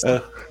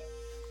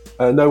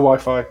no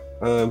Wi-Fi.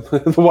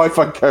 The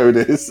Wi-Fi code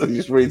is it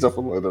just reads off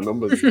a load of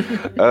numbers.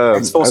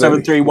 It's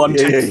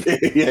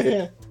 47312.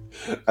 Yeah.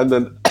 And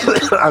then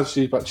as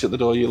she's about to shut the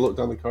door, you look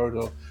down the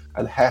corridor,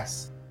 and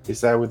Hess is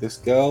there with this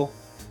girl,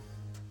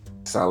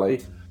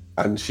 Sally,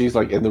 and she's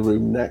in the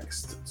room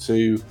next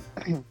to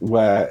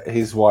where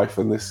his wife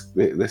and this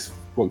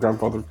what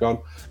grandfather have gone,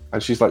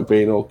 and she's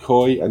being all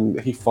coy, and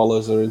he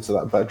follows her into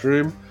that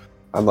bedroom,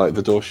 and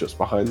the door shuts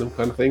behind them,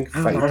 kind of thing,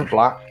 fade to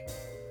black,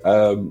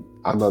 and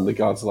then the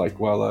guards are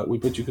well, we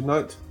bid you good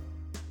night.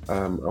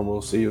 and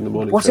we'll see you in the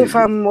morning. What So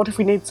if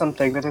we need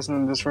something that isn't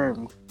in this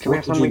room? Do we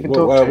have would something we you- can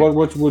talk to?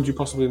 what would you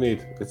possibly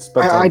need? It's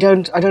bedtime. I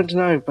don't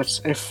know, but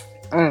if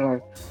I don't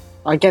know,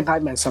 I get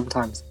nightmares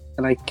sometimes,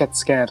 and I get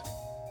scared.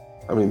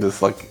 I mean,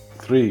 there's like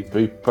 3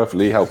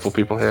 perfectly helpful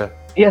people here.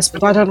 Yes,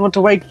 but I don't want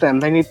to wake them.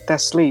 They need their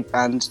sleep,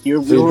 and So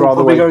you'd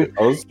rather wake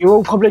us? you're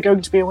all probably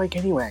going to be awake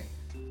anyway.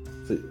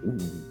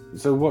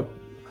 So what?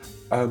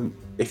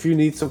 If you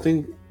need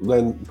something,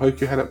 then poke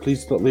your head up.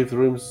 Please do not leave the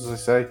rooms, as I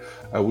say.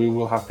 We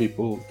will have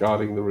people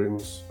guarding the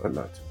rooms at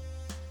night.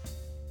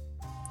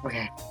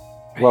 Okay.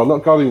 Well,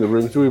 not guarding the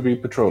rooms. We will be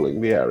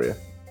patrolling the area.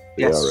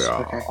 Yes.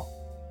 area.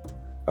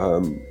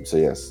 Okay. So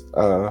yes.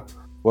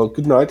 Well,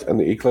 good night. And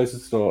he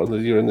closes the door,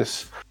 and you're in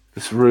this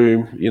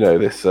room. You know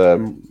this.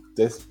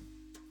 This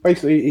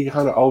basically he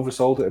kind of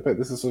oversold it a bit.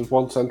 This is sort of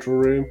one central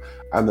room,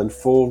 and then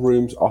 4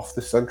 rooms off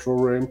the central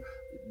room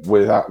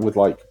with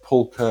like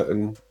pull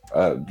curtain.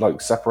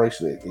 Like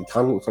separation, it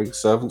kind of looks like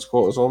servants'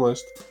 quarters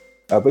almost,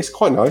 but it's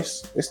quite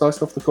nice. It's nice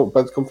enough. The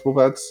beds, comfortable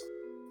beds,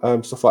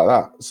 stuff like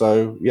that.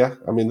 So yeah,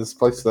 I mean, there's a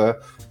place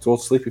there to all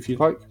sleep if you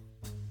like.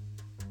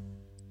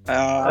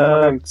 I'm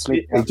not going to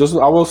sleep. It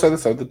doesn't. I will say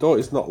this though: the door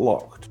is not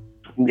locked.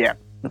 Yeah.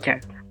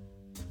 Okay.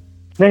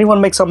 Can anyone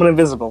make someone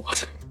invisible?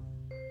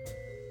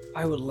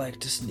 I would like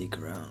to sneak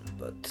around,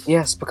 but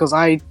Yes, because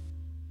I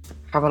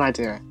have an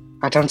idea.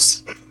 I don't.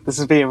 This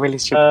would be a really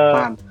stupid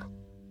plan.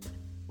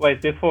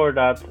 Wait, before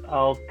that,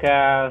 I'll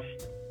cast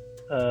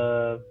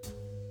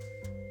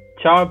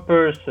Charm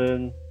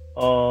Person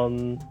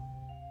on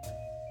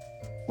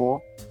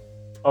What?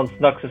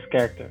 Snux's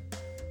character.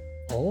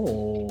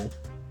 oh,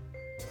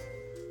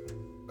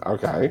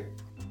 Okay.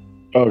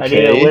 I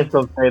need a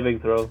Wisdom saving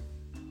throw.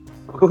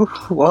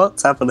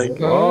 What's happening?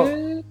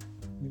 okay.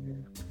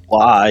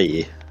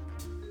 Why?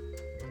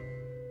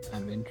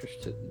 I'm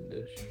interested in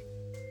this.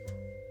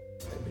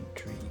 I'm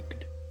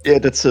intrigued. Yeah,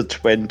 that's a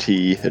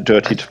 20, a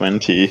dirty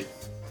 20.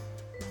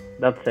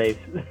 That's safe.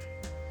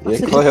 Yeah,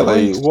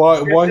 clearly.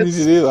 Why did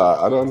you do that?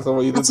 I don't understand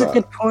why you did That's a that.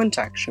 good point,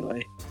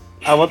 actually.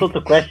 I wanted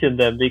to question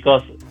them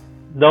because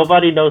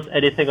nobody knows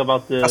anything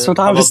about the That's what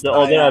I was-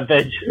 other yeah.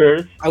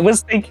 adventurers. I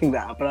was thinking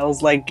that, but I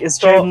was like, is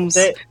So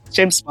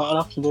James smart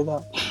enough to do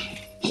that?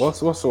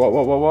 What?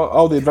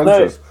 Oh, the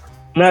adventures.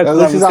 No, Yeah, 'cause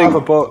I this was is out of a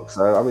thinking- book,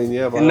 so I mean,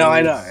 yeah. by No, all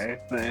I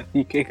means. know.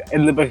 But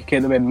in the book, it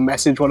could have been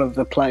message one of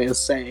the players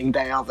saying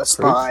they are the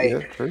spy. Yeah,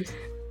 true.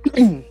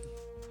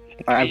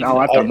 I've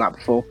done that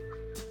before.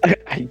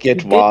 I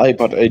get why,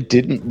 but I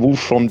didn't move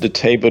from the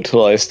table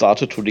till I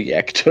started to the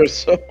actor,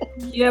 so...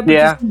 Yeah, but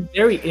Yeah. I'm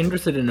very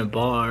interested in a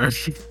bar.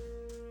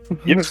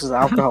 This is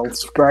alcohol.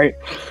 It's great.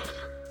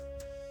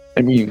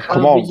 I mean,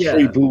 come but on, yeah.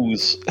 free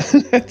booze.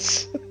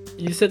 That's...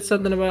 You said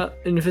something about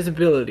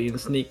invisibility and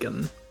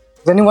sneaking.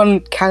 Can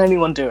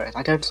anyone do it?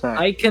 I don't know.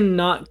 I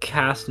cannot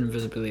cast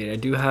invisibility. I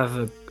do have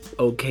a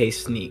okay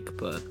sneak,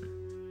 but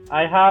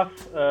I have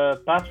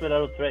pass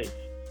without a trace.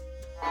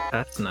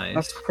 that's nice.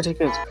 That's pretty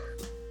good.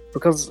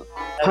 Because And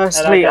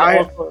personally, I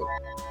I can also,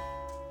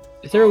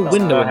 Is there a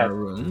window go in ahead. our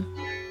room?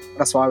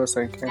 that's what I was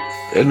thinking.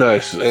 No,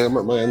 I'm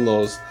at my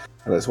in-laws,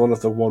 and it's one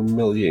of the 1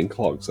 million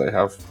clocks they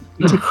have.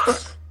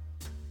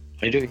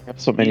 Why do you have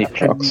so many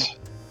clocks?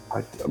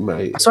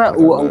 Mate, I swear I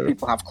don't all old know.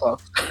 people have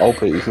clocks. Old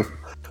people.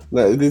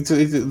 No,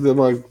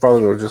 my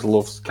brother just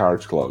loves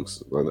carriage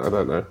clogs. I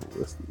don't know.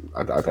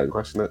 I don't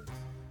question it.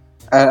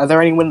 Are there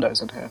any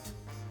windows in here?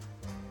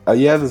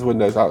 Yeah, there's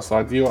windows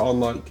outside. You're on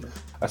like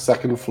a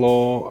second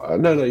floor.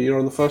 No, you're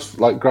on the first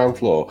ground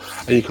floor,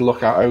 and you can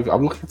look out over.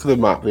 I'm looking for the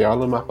map, the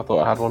island map. I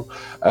thought I had one.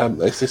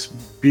 It's this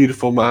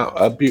beautiful map,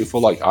 a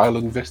beautiful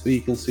island vista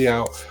you can see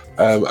out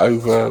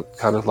over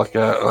kind of like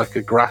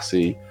a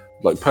grassy,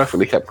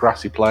 perfectly kept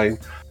grassy plain.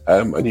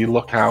 And you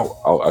look out,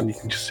 and you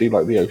can just see the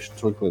ocean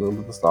twinkling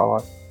under the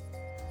starlight.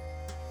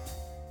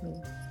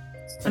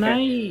 Can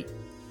I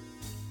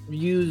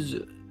use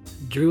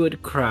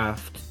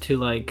Druidcraft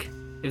to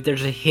if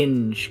there's a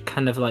hinge,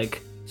 kind of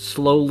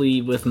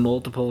slowly with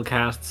multiple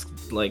casts,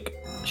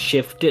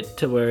 shift it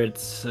to where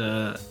it's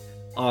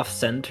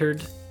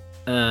off-centered,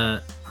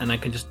 and I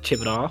can just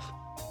chip it off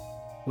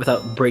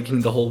without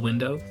breaking the whole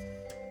window?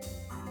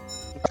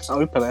 Let's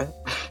open it.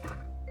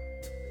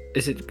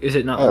 Is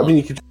it not? I mean,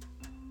 you could.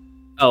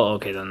 Oh,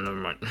 okay, then never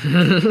mind.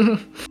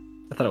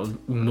 I thought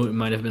it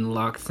might have been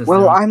locked. Since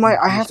Well, they're-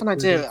 I have an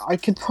idea. I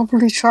could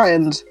probably try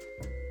and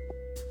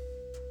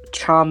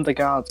charm the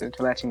guards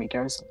into letting me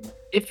go somewhere.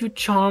 If you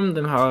charm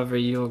them, however,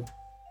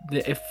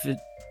 if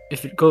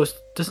it goes,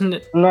 doesn't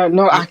it? No,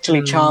 not actually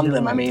can charm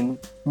them. know. I mean,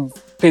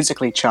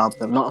 physically charm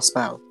them, not a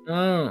spell.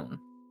 Oh.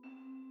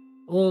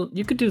 Well,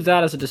 you could do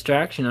that as a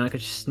distraction, and I could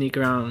just sneak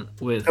around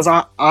with. Because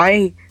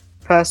I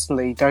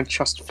personally don't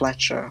trust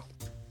Fletcher.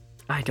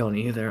 I don't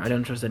either. I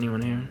don't trust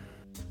anyone here.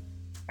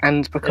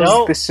 And because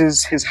No. this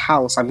is his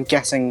house, I'm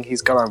guessing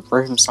he's got a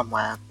room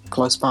somewhere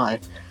close by.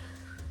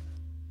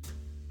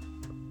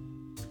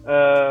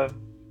 do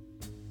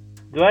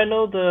I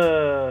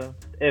know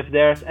if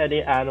there's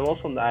any animals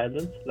on the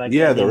island? Yeah,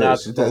 any there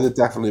is. natural- There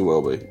definitely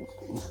will be.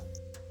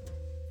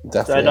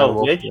 Definitely. I know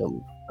animals. which?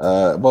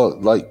 Well,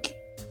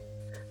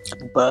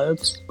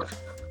 Birds.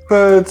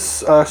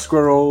 Birds,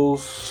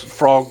 squirrels,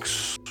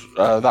 frogs,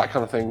 that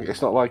kind of thing.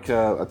 It's not like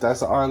a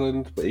desert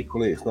island, but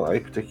equally, it's not a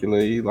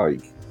particularly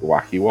like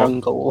wacky one.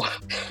 Jungle.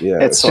 Yeah,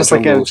 It's not just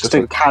like jungle, a it's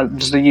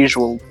just a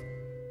usual.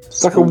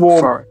 It's like a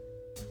warm, forest.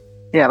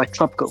 Yeah, like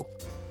tropical.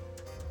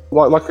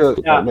 like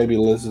Yeah. maybe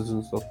lizards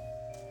and stuff.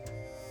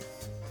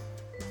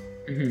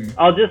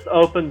 I'll just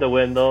open the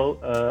window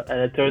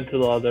and I turn to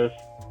the others.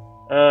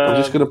 I'm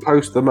just going to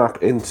post the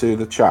map into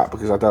the chat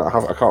because I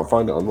can't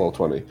find it on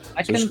Roll20. So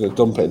I'm just going to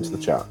dump it into the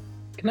chat.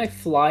 Can I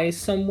fly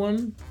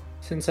someone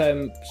since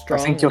I'm strong?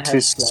 I think you're and too.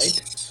 have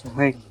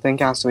flight? I think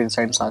it has to be the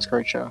same size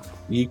creature.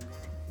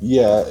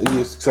 Yeah,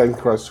 the same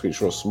size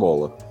creature or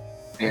smaller.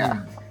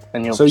 Yeah.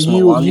 And you're So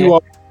small one, you yeah.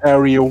 are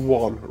area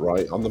 1,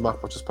 right? On the map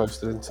I just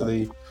posted into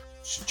the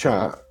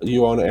chat.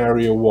 You are on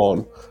area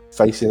 1,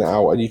 facing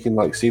out, and you can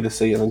like see the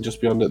sea, and then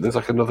just beyond it, there's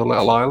like another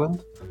little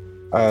island.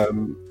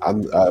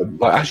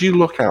 Like as you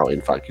look out,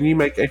 in fact, can you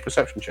make a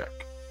perception check?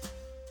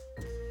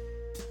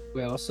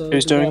 We also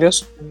Who's doing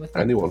this?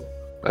 Anyone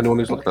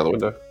who's looking out the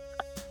window.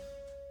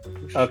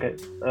 Okay.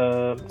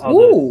 I'll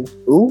do it.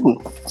 Ooh.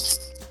 Ooh.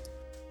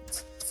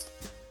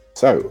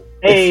 So,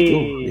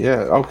 Hey!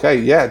 okay,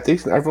 yeah,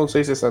 decent. Everyone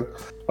sees this, and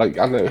like,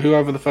 I don't know,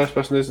 whoever the first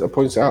person is that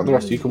points it out, the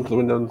rest of you come to the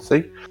window and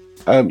see.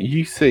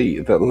 You see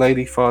that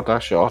Lady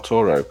Fardasha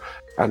Arturo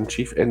and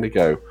Chief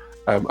Indigo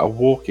are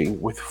walking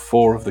with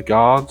 4 of the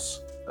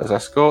guards as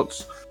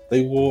escorts.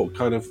 They walk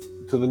kind of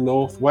to the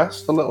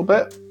northwest a little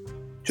bit,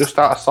 just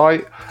out of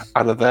sight,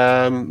 and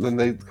then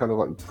they kind of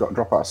like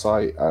drop out of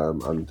sight.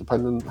 And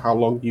depending on how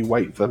long you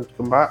wait for them to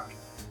come back,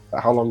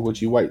 how long would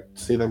you wait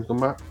to see them come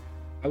back?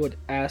 I would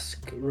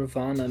ask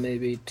Ravana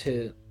maybe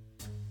to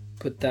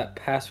put that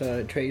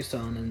password trace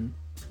on and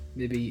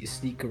maybe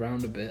sneak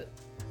around a bit.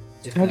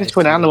 Turn it to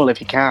an animal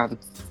if you can.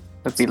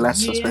 That'd be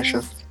less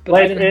suspicious. But I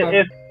Wait, didn't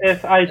have-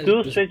 if I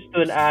do switch to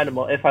an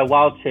animal, if I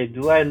wild shape,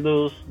 do I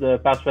lose the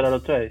password out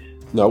of trace?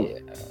 No, Yeah.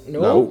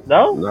 No.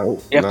 No? no.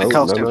 You have to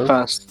cast no. it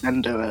first,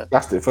 then do it.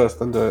 Cast it first,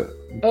 then do it.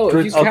 Oh, if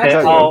you Druids- cast Okay,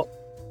 Exactly.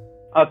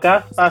 I'll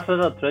cast password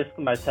out of trace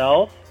to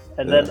myself,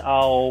 and Yeah. then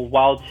I'll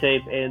wild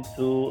shape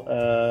into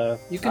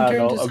you can I turn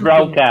don't to know, a something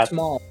brown cat.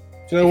 small.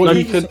 Do you know what If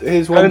you you could? just-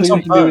 Here's one Turn thing you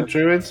some can do with birds.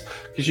 druids,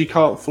 because you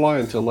can't fly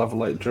until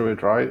level 8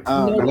 druid, right?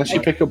 No, Unless you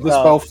I- pick up the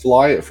no. spell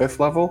fly at 5th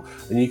level,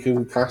 and you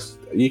can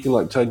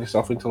like turn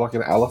yourself into like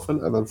an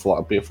elephant and then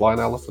be a flying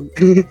elephant.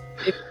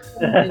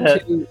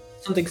 Into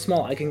something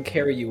small, I can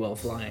carry you while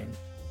flying.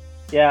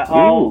 yeah.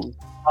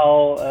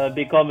 I'll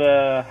become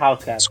a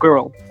house cat,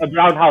 Squirrel. a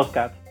brown house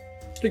cat.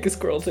 Like a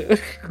squirrel too.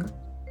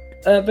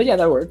 But yeah,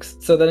 that works.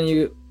 So then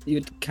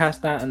you'd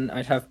cast that, and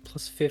I'd have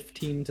plus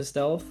 15 to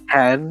stealth.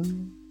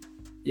 10.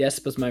 Yes,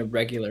 but my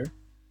regular.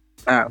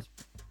 Oh.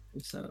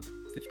 So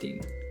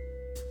 15.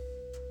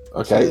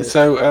 Okay,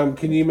 so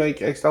can you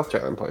make a stealth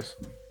check then, please?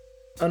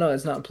 Oh no,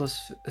 it's not a plus.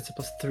 It's a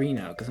plus 3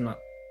 now because I'm not.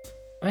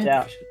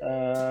 Yeah.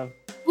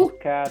 Ooh.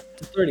 Cat.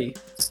 30.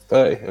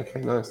 30.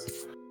 Okay,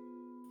 nice.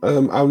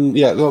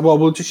 Yeah. Well,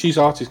 we'll just use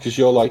artist because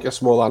you're like a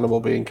small animal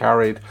being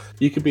carried.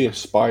 You could be a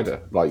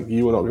spider. Like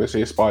you were not going to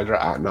see a spider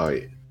at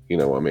night. You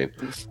know what I mean?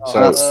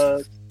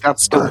 So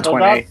That's still So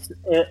 20.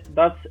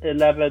 that's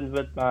 11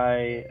 with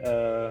my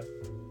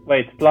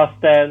plus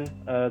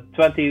 10,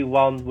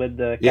 21 with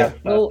the cat Yeah.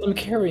 stat. Well, I'm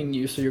carrying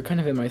you, so you're kind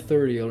of in my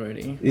 30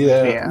 already.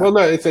 yeah. Yeah. Well,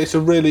 no, it's a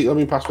really. I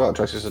mean, pass without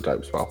trace is a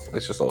dope spell.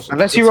 It's just awesome.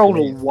 Unless you roll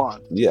a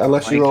 1. Yeah,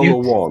 unless you Like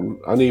roll a 1,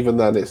 and even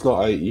then, it's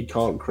not you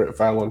can't crit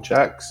fail on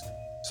checks.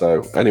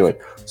 So anyway,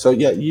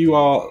 you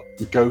are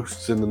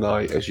ghosts in the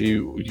night as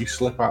you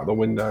slip out the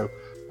window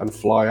and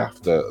fly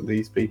after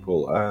these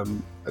people.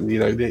 And you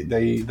know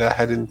they're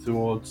heading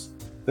towards.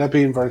 They're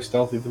being very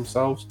stealthy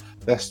themselves.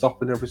 They're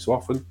stopping every so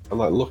often and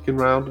like looking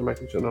around and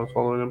making sure no one's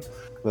following them,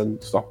 and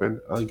then stopping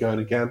and going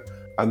again.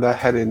 And they're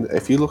heading.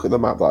 If you look at the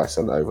map that I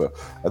sent over,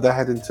 they're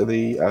heading to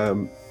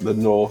the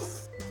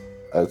north.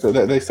 So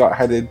they start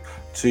heading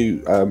to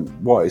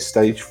what is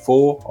stage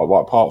 4 or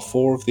like part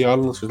 4 of the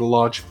island. This is a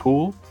large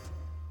pool.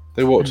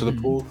 They walk to the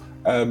pool,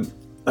 and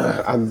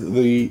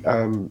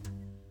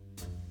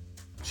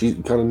she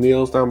kind of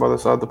kneels down by the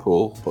side of the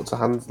pool, puts her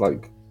hands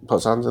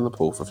in the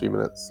pool for a few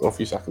minutes or a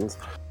few seconds,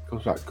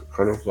 comes back,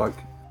 kind of like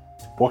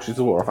washes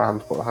the water off her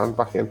hands, put her hand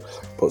back in,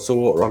 puts the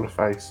water on her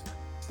face,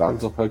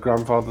 stands up. Her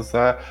grandfather's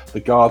there. The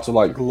guards are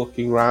like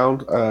looking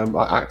around,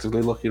 like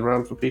actively looking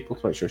around for people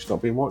to make sure she's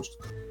not being watched.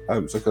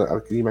 So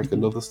can you make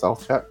another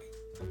stealth check?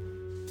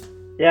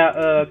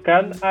 Yeah,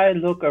 can I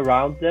look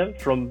around them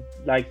from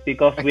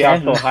because we are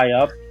so high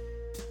up?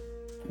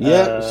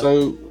 Yeah.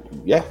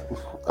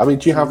 I mean,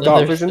 do you have dark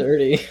Another vision?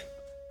 30.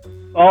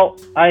 Oh,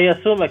 I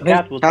assume a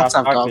cat would have cats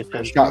have dark dark vision.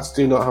 vision. Cats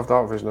do not have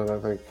dark vision, I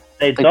don't think.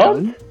 They They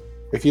don't? don't?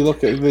 If you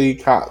look at the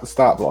cat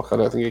stat block, I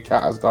don't think a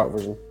cat has dark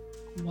vision.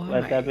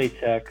 Let me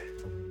check.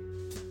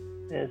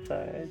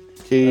 Inside.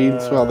 Keen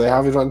smell. They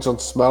have advantage on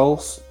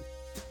smells.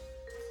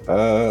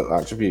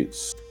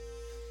 Attributes.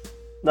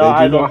 No, they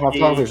I do don't not have see,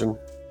 dark vision.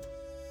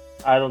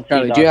 I don't see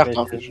Charlie, dark do you have vision.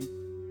 dark vision?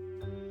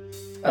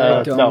 I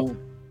no. don't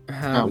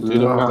have. Do you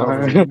not have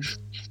dark vision?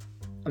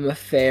 I'm a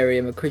fairy.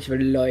 I'm a creature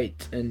of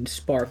light and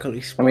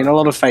sparkly. I mean, a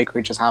lot of fake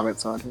creatures have it,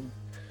 so I don't...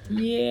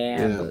 Yeah,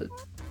 Yeah.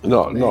 but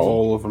Not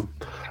all of them.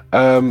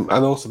 And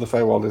also the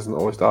Feywild isn't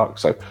always dark.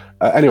 So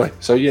anyway,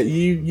 so yeah,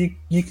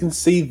 you can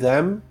see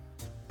them,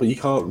 but you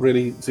can't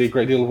really see a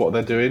great deal of what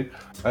they're doing.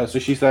 So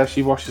she's there.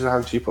 She washes her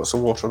hands. She puts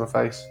some water on her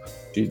face.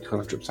 She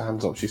kind of drips her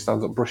hands up. She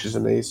stands up, brushes her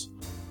knees.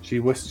 She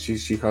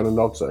kind of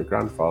nods at her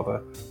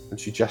grandfather, and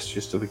she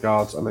gestures to the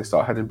guards, and they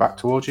start heading back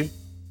towards you,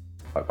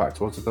 like back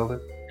towards the building.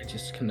 I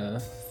just kind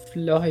of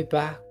fly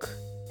back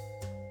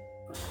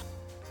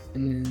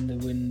in the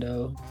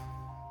window.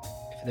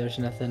 If there's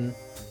nothing,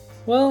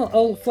 well,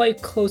 I'll fly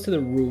close to the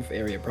roof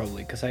area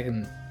probably, because I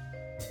can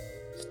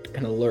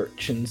kind of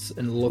lurch and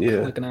look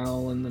like an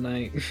owl in the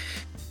night.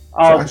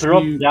 I'll So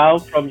drop you- down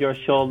from your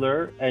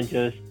shoulder and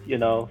just,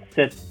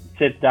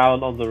 sit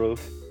down on the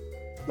roof.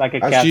 Like a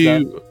cat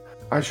does.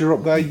 As you're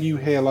up there, you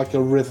hear like a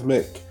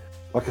rhythmic,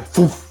 like a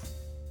thoof,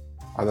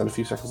 and then a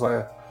few seconds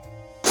later,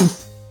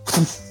 thoof,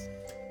 thoof,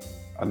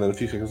 and then a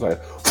few seconds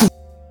later,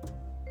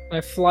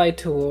 I fly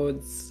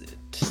towards it.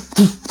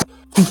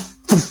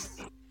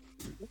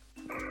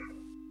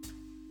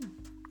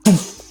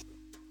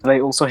 They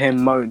also hear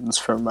moans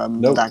from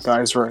Nope. that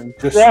guy's room.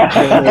 just no.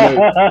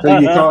 So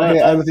you can't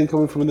hear anything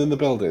coming from within the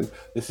building.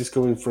 This is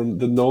coming from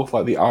the north,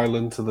 like the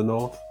island to the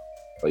north.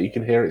 Like you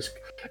can hear it's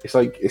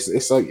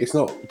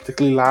not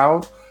particularly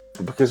loud,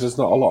 but because there's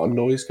not a lot of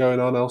noise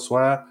going on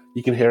elsewhere,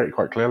 you can hear it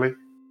quite clearly.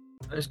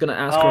 I was gonna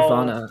ask Oh.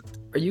 Ravana,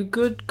 are you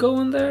good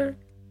going there?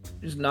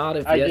 Just nod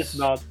if I yes. just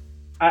not.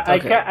 I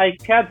Okay.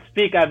 can't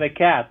speak. I'm a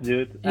cat,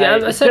 dude. Yeah,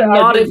 I said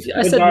nod if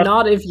not.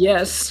 nod if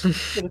yes.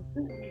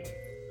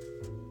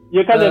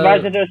 You can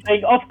imagine her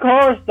saying, "Of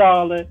course,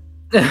 darling."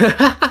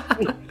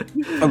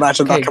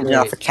 Imagine Okay, that coming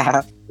out great. of a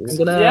cat. I'm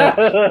gonna.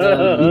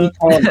 Yeah. You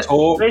can't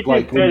talk Strangely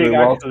like when fitting,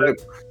 you're wild actually.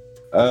 type.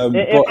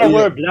 If I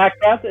were a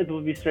black cat, it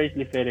would be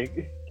strangely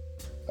fitting.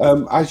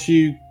 As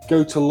you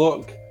go to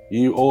look,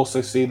 you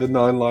also see the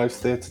Nine Lives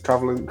Theatre,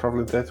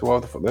 travelling theatre,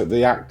 whatever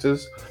the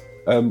actors,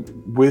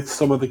 with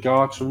some of the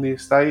guards from the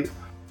estate,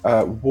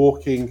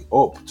 walking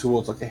up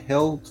towards like a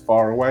hill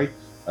far away.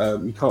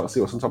 You can't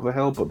see what's on top of the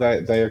hill, but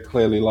they are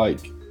clearly like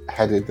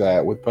headed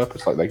there with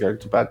purpose, like they're going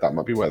to bed. That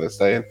might be where they're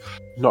staying,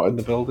 not in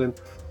the building.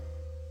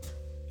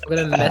 I'm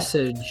gonna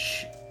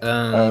message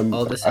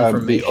all this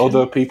information. The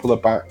other people are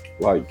back,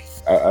 like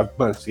have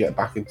managed to get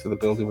back into the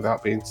building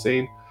without being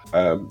seen.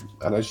 And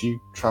as you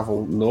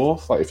travel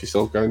north, like if you're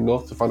still going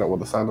north to find out what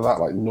the sound of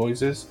that like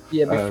noise is.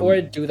 Yeah, before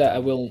I do that, I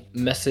will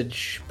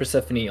message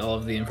Persephone all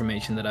of the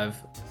information that I've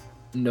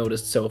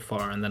noticed so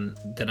far, and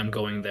then I'm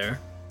going there.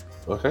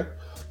 Okay.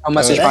 I'll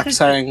message Uh, back That's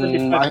saying,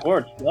 25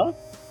 words, no?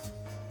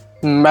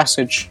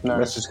 message, no,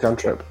 Message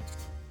cantrip.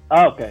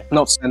 Oh, okay.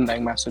 not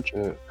sending message.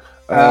 Yeah.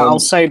 I'll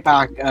say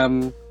back,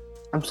 I'm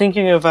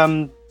thinking of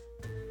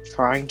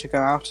trying to go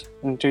out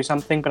and do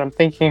something, but I'm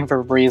thinking of a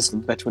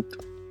reason that would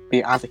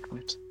be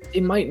adequate.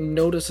 They might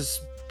notice us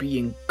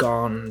being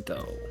gone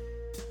though,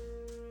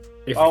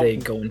 if Oh. they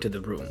go into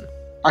the room.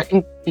 I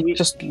can we'll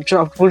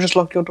just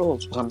lock your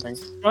doors or something.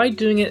 Try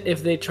doing it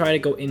if they try to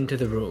go into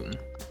the room.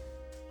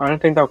 I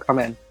don't think they'll come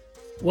in.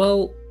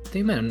 Well,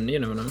 they man, you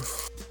know.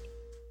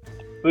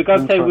 We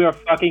can say Okay. we are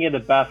fucking in the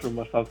bathroom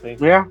or something.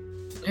 Yeah.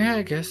 Yeah,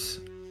 I guess.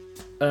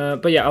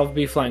 But yeah, I'll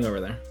be flying over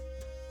there.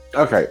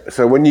 Okay,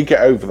 so when you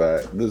get over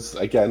there, there's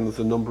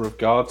a number of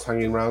guards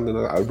hanging around in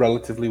a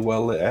relatively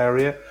well lit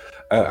area,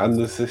 and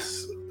there's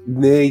this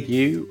near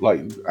you,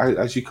 like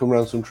as you come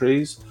around some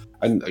trees,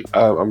 and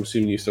I'm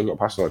assuming you still got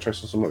past that trace,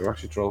 so I'm not going to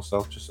actually draw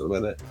stealth just in a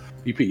minute.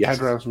 You put your head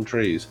around some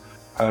trees,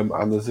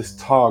 and there's this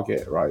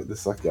target, right?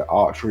 This like an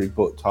archery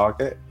butt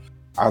target,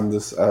 and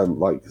there's I'm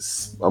going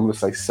to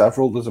say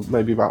several. There's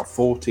maybe about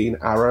 14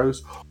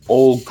 arrows,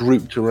 all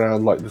grouped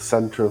around like the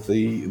center of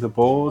the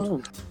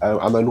board.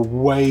 And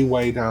then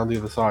way down the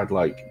other side,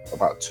 like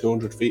about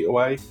 200 feet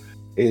away,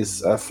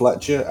 is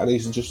Fletcher, and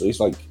he's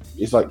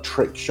like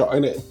trick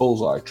shotting it,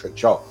 bullseye, trick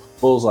shot,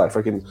 bullseye,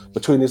 freaking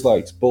between his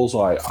legs,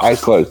 bullseye,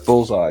 eyes closed,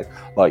 bullseye,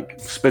 like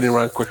spinning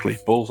around quickly,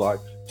 bullseye,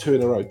 two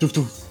in a row, doof,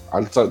 doof.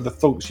 And so the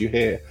thunks you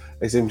hear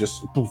is him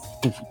just doof,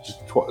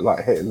 doof,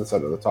 like hitting the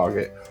center of the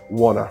target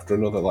one after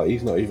another, like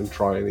he's not even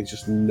trying, he's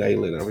just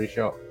nailing every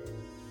shot.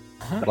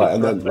 Like,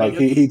 and then like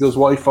he does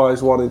what, he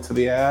fires one into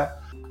the air,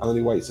 and then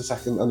he waits a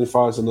second, and he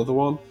fires another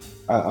one,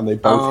 and they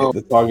both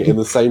hit the target in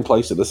the same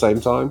place at the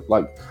same time,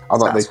 like, and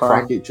like they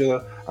Satisfying. crack each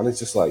other, and it's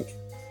just like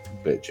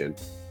bitching.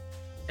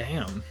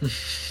 Damn.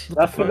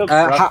 Does he look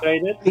How-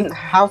 frustrated?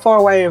 How far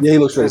away Yeah, he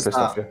looks really is pissed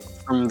off. that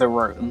from the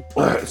room?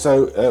 Yeah.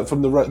 So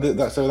from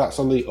so that's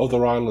on the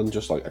other island,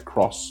 just like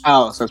across.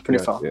 Oh, so it's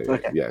pretty Yeah, far. yeah,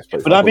 Okay. yeah, it's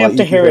pretty Would far, I be but, able like,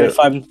 to you hear can it if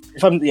I'm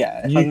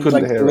You I'm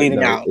couldn't like hear leaning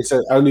it. No. out? It's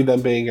only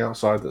them being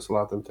outside that's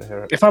allowed them to hear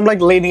it. If I'm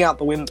like leaning out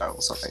the window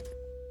or something.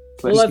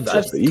 Well, You I've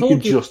could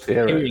told you just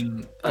hear it.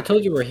 hearing. I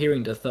told you we're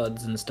hearing the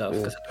thuds and stuff.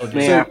 'Cause I told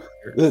you. Yeah.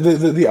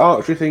 The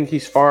archery thing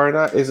he's firing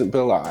at isn't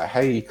built like,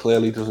 hey, he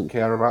clearly doesn't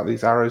care about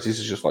these arrows. These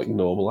are just like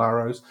normal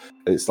arrows.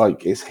 It's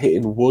like it's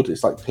hitting wood.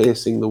 It's like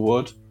piercing the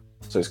wood.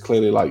 So it's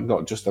clearly like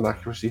not just an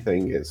accuracy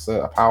thing; it's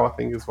a power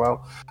thing as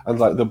well. And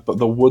like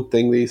the wood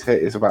thing that he's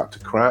hit is about to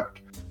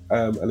crack,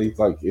 and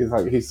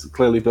he's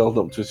clearly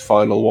building up to his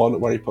final one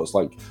where he puts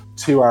like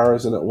 2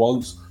 arrows in at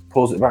once,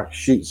 pulls it back,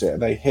 shoots it,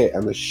 and they hit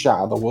and they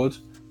shatter the wood,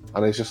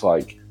 and it's just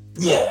like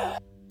yeah.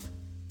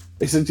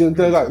 It's do you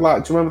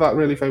remember that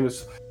really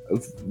famous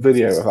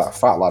video of that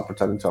fat lad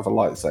pretending to have a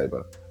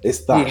lightsaber?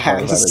 It's that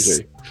kind of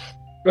energy.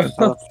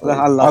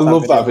 I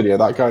love that video.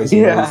 That guy is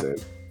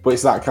amazing. But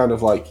it's that kind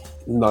of like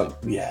nerd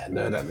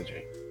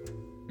energy.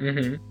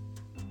 Mm-hmm.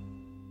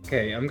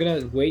 Okay, I'm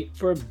gonna wait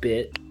for a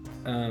bit,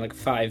 like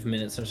 5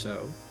 minutes or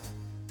so,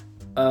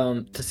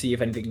 to see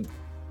if anything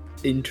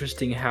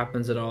interesting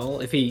happens at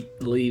all. If he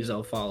leaves,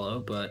 I'll follow.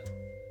 But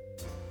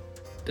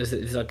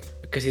it's like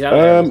because he's out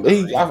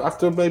there.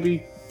 After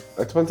maybe.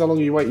 It depends how long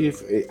you wait.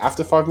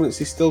 After 5 minutes,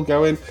 he's still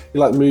going. He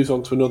like moves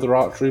on to another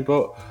archery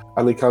butt,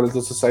 and he kind of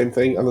does the same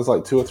thing. And there's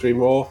like 2 or 3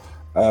 more.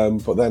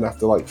 But then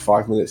after like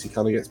 5 minutes, he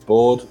kind of gets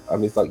bored,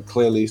 and he's like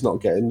clearly he's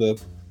not getting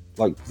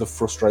the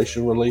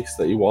frustration release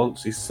that he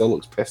wants. He still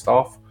looks pissed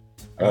off.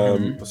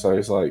 So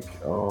he's like,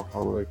 "Oh,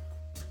 I'm gonna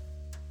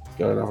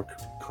go and have a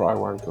cry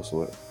wank or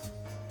something."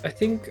 I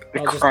think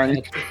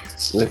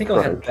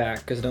I'll head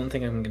back because I don't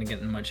think I'm gonna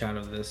get much out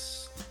of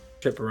this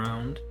trip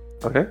around.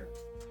 Okay.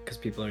 Because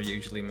people are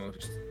usually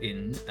most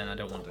in, and I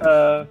don't want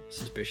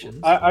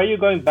suspicions. Are you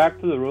going back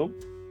to the room?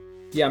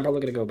 Yeah, I'm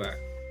probably gonna go back.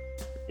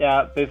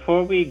 Yeah,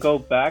 before we go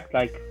back,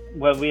 like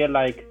when we are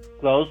like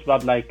close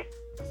but like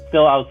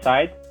still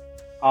outside,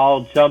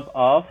 I'll jump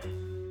off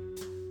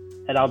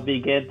and I'll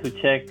begin to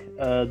check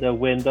the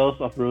windows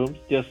of rooms,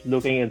 just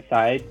looking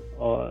inside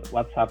or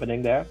what's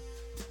happening there,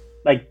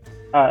 like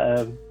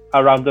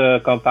around the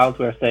compound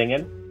we're staying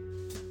in.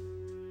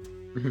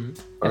 Mm-hmm.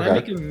 Can I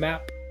make a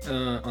map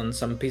on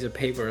some piece of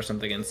paper or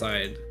something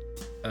inside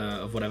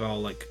of whatever,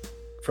 like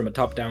from a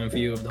top-down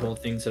view of the whole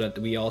thing, so that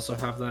we also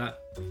have that?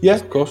 Yeah,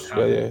 of course.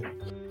 Yeah.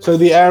 So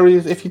the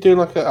areas, if you're doing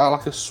like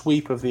a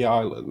sweep of the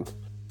island,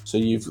 so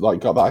you've like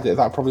got that idea,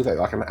 that'll probably take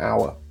like an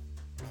hour.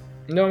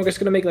 No, I'm just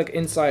gonna make like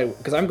inside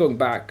because I'm going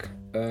back.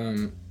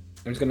 I'm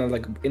just gonna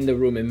like in the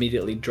room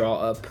immediately draw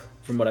up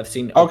from what I've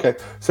seen. Okay,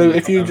 so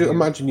if you just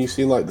imagine you've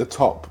seen like the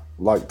top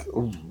right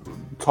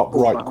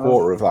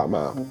quarter of that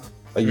map.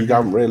 You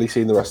haven't really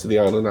seen the rest of the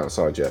island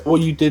outside yet.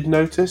 What you did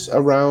notice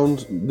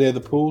around near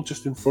the pool,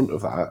 just in front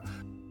of that,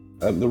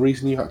 the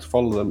reason you had to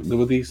follow them, there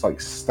were these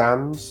like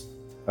stands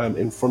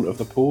in front of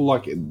the pool.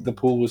 Like the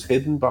pool was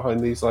hidden behind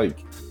these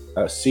like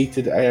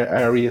seated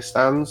area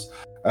stands.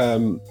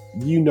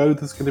 You know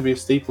there's going to be a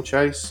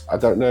steeplechase. I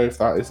don't know if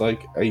that is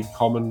like a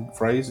common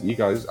phrase. You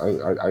guys,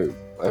 I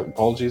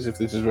apologies if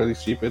this is really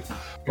stupid,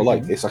 but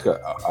like it's like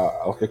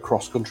a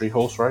cross-country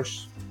horse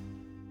race.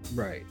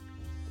 Right.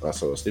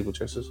 That's what a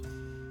steeplechase is.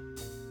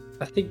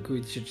 I think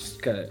we should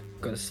just go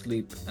to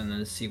sleep and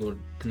then see what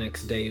the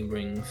next day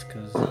brings,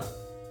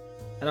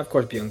 and of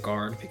course be on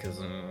guard because.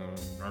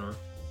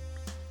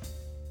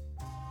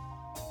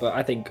 But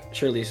I think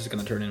Shirley is just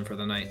gonna turn in for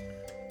the night.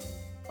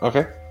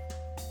 Okay.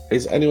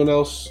 Is anyone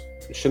else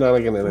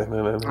shenanigan?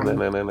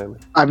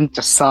 I'm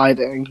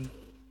deciding.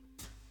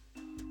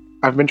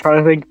 I've been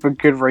trying to think of a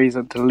good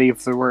reason to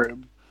leave the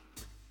room.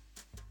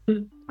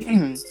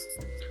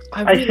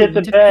 I shit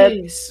the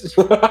bed.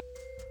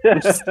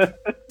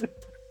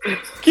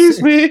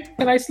 Excuse me.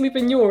 Can I sleep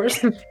in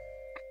yours? You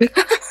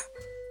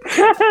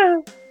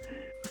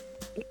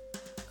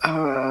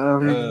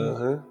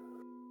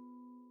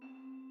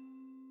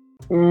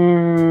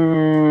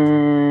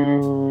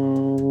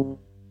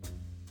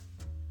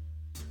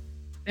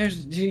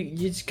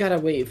just gotta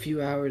wait a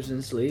few hours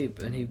and sleep,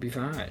 and he'd be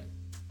fine.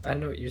 I don't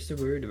know what you're so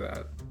worried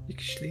about. You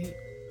can sleep.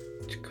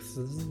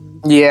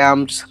 Yeah,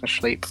 I'm just gonna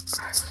sleep.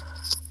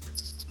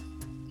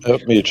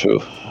 Me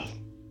too.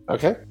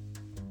 Okay.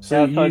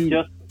 So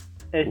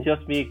it's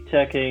just me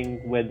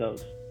checking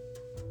windows.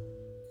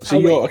 So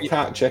you're a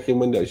cat checking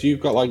windows. You've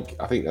got like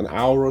I think an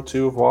hour or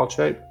 2 of wild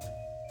shape.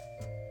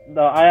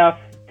 No, I have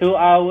 2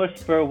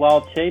 hours per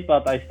wild shape,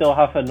 but I still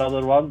have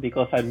another one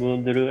because I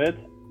moon druid.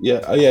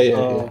 Yeah.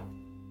 Yeah.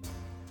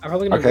 I'm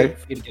probably gonna wait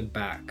for you to get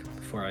back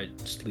before I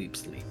sleep,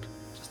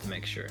 just to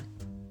make sure.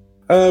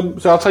 So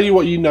I'll tell you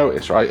what you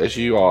notice, right? As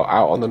you are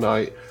out on the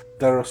night,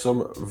 there are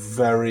some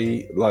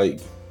very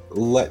like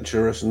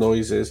lecherous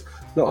noises,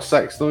 not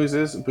sex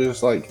noises, but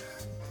just like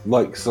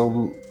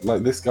some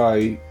like this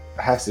guy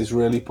Hess is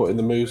really putting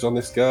the moves on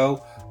this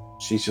girl.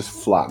 She's just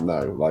flat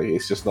no, like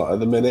it's just not at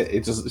the minute.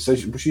 It just so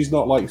she's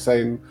not like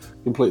saying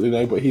completely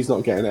no, but he's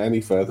not getting it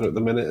any further at the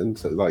minute, and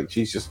so, like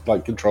she's just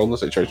like controlling the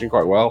situation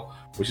quite well,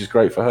 which is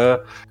great for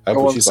her.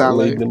 But she's like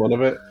leading him on a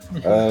bit.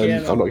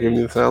 I'm not giving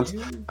you the sounds.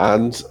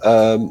 And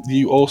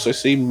you also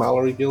see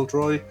Mallory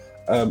Gilderoy.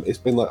 It's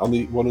been like on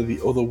one of the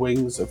other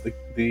wings of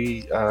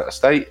the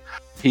estate.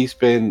 He's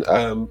been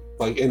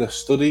like in a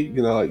study,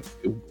 you know, like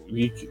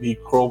you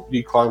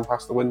climb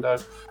past the window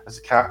as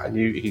a cat, and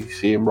you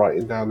see him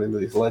writing down in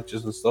these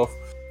ledgers and stuff.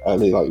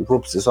 And he like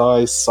rubs his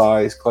eyes,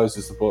 sighs,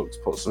 closes the books,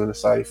 puts them in a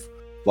safe,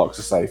 locks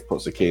the safe,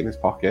 puts the key in his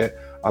pocket,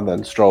 and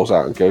then strolls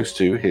out and goes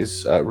to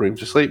his room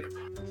to sleep.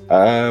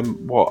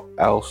 What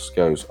else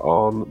goes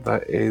on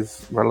that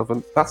is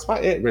relevant? That's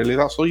about it, really.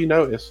 That's all you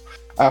notice.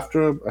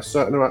 After a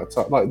certain amount of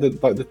time, like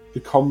the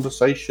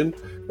conversation,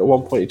 at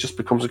one point it just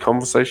becomes a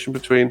conversation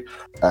between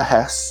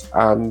Hess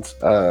and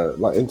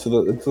like into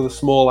the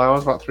small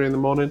hours, about 3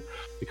 a.m.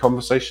 The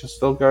conversation's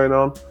still going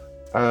on,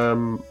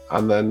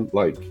 and then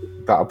like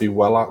that'll be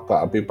about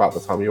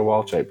the time your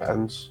wild shape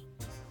ends.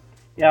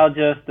 Yeah, I'll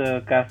just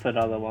cast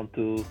another one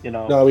to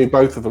No, I mean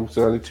both of them.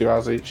 So only 2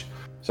 hours each.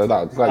 So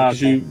that's like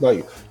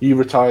because you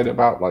retired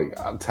about like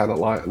at 10 at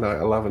night,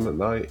 11 at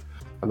night,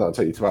 and that'll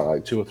take you to about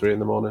like 2 or 3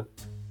 a.m.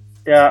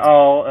 Yeah,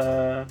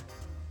 I'll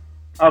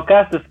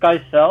cast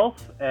Disguise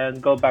Self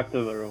and go back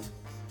to the room.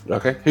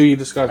 Okay, who are you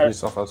disguising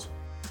yourself as?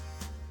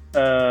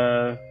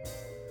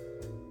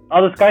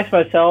 I'll disguise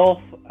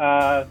myself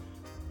as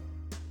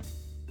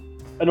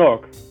an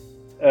orc.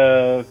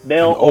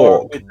 Male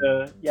orc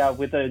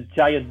with a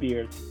giant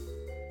beard.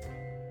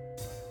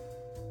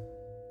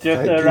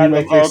 Just Can a you random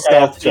make a orc I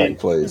stealth have check, seen.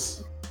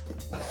 please?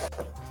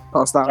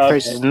 That's that Okay.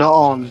 trace is not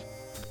on.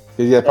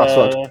 Yeah,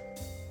 password.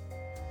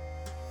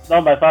 No,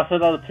 my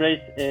password on the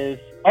trace is.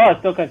 Oh, I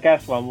still can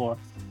cast one more.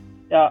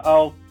 Yeah,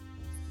 I'll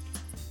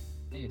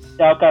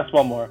cast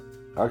one more.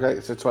 Okay,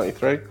 so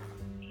 23.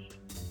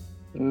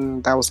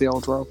 That was the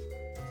old roll.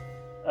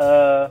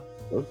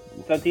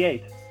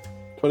 28.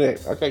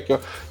 28. Okay,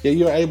 cool. Yeah,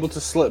 you're able to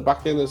slip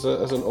back in as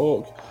an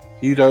orc.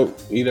 You don't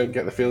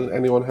get the feeling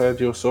anyone heard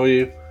you or saw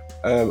you.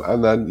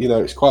 And then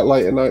it's quite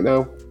late at night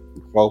now.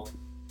 Well,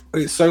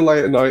 it's so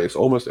late at night it's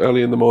almost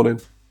early in the morning.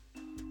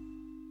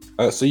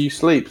 So you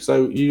sleep.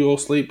 So you all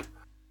sleep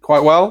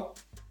quite well.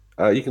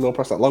 You can all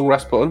press that long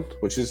rest button,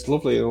 which is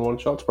lovely in one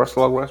shot. To press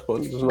the long rest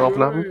button, it doesn't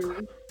often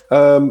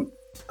happen.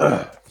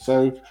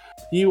 So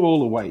you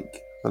all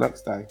awake the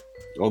next day,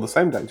 or the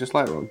same day, just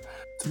later on,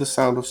 to the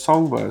sound of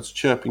songbirds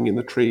chirping in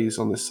the trees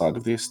on this side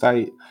of the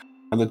estate,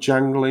 and the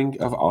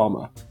jangling of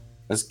armour.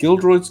 As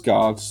Gildroyd's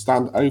guards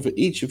stand over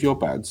each of your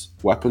beds,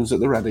 weapons at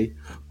the ready,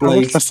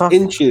 blades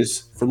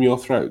inches from your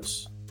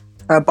throats.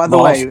 By the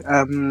way,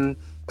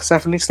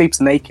 Persephone sleeps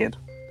naked.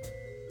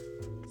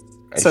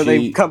 So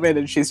they come in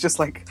and she's just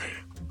like,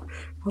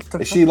 what the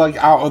fuck? Is she like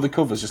out of the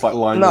covers, just like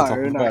lying on top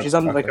of the bed? No, she's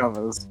under the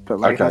covers. But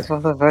like, Okay. that's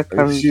what the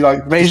fuck. She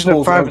like Invasion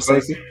of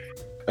privacy.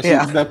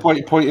 Yeah. They're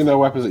pointing their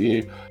weapons at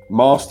you.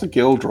 Master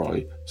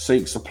Gildroy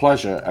seeks the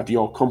pleasure of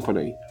your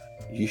company.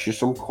 You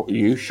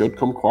should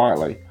come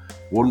quietly.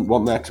 Wouldn't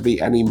want there to be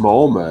any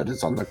more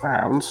murders on the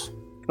grounds.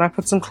 Can I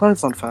put some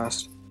clothes on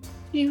first?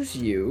 Excuse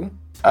you.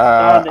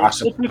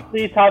 Could we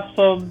please have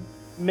some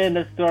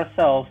minutes to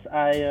ourselves?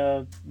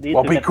 I need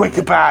Well, to be get quick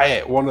about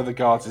it. One of the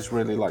guards is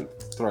really like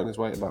throwing his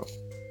weight about.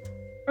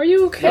 Are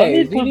you No okay?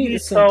 need Do you to need be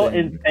so something?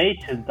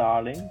 impatient,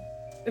 darling.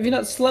 Have you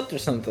not slept or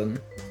something?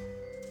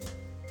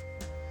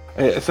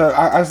 So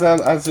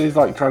as he's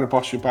like trying to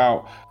bosh you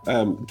about,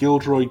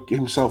 Gildroy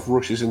himself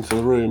rushes into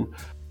the room,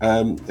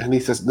 and he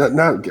says,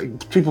 "No,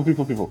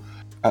 people.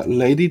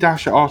 Lady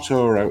Dasha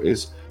Arturo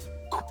is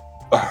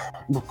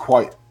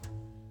quite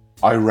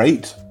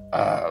irate.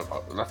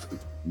 That's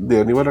the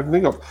only word I can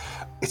think of.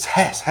 It's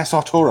Hess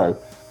Arturo.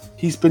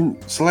 He's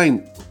been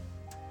slain.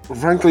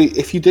 Frankly,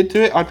 if you did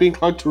do it, I'd be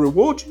inclined to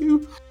reward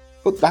you.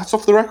 But that's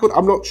off the record.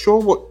 I'm not sure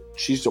what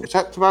she's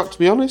upset about, to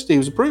be honest. He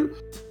was a brute.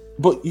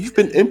 But you've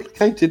been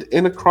implicated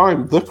in a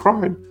crime. The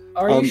crime.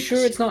 Are you sure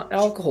it's not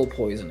alcohol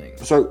poisoning?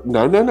 So,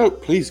 no.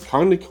 Please,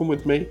 kindly come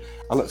with me,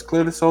 and let's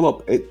clear this all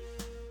up. It's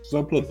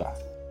a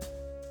bloodbath.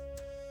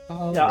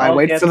 Yeah, I I'll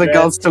wait get for the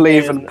guards to dressed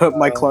leave in, and put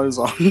my clothes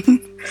on.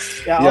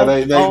 Yeah,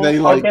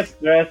 I'll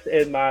get dressed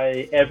in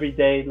my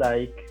everyday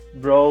like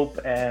robe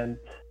and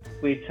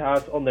sweet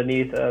hat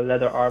underneath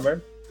leather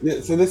armor. Yeah,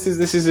 so this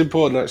is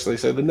important actually.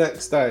 So the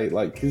next day,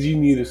 like, because you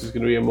knew this was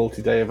going to be a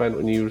multi-day event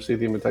when you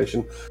received the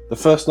invitation. The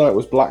first night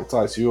was black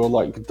tie, so you were all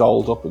like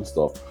dolled up and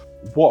stuff.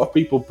 What have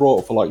people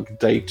brought for like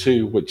day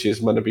 2, which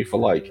is meant to be for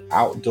like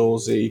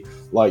outdoorsy,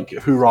 like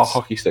hoorah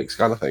hockey sticks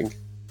kind of thing?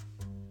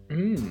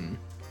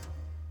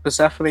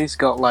 Persephone's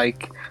got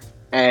like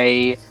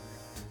a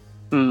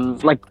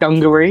like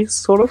dungarees,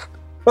 sort of.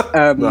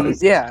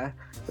 Nice. Yeah,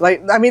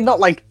 like I mean, not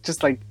like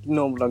just like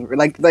normal dungaree,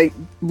 like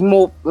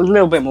more a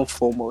little bit more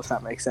formal, if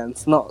that makes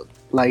sense. Not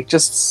like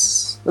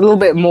just a little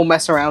bit more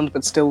mess around,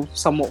 but still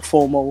somewhat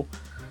formal.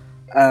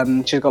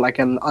 She's got like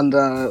an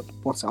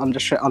undervest,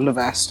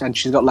 and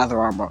she's got leather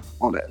armor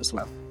on it as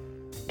well.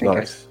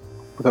 Nice.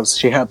 Because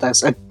she heard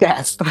there's a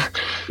death.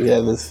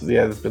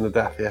 There's been a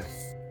death. Yeah.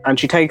 And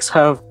she takes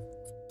her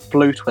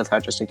flute with her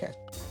just in case.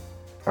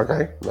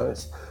 Okay,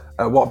 nice.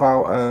 What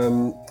about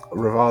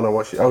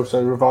Ravana?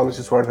 So Ravana's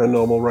just wearing her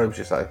normal robes,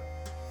 you say?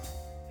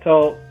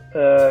 So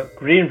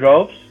green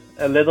robes,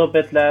 a little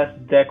bit less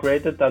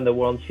decorated than the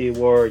one she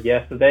wore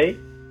yesterday,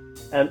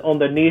 and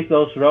underneath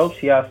those robes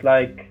she has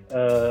like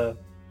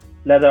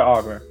leather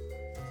armor.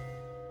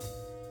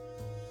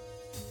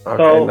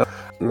 Okay,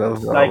 so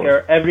like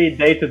her every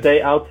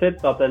day-to-day outfit,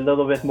 but a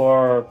little bit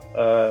more,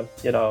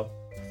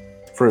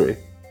 fruity.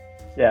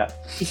 Yeah.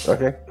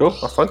 Okay, cool.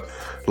 That's fine.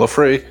 Love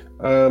fruity.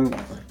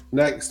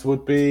 Next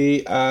would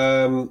be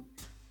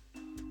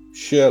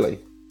Shirley.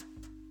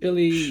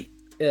 Billy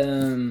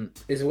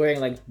is wearing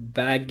like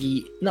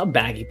not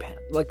baggy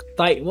pants, like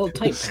tight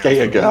pants.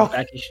 Skater girl.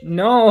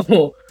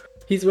 No,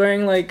 he's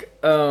wearing like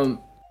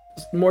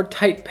more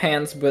tight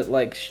pants, but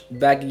like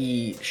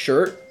baggy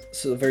shirt,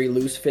 so very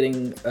loose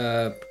fitting,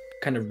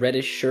 kind of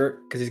reddish shirt,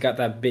 because he's got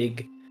that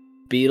big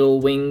beetle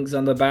wings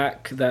on the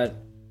back that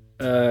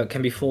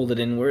can be folded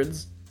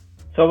inwards.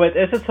 So wait,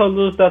 is it so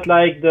loose that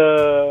like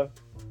the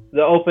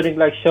opening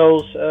like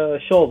shows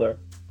shoulder?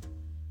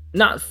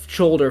 Not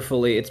shoulder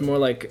fully. It's more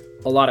like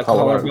a lot of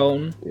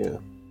Collarbone.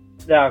 collarbone.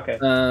 Yeah, okay.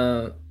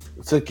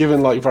 So giving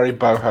like very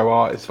boho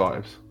artist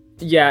vibes.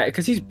 Yeah,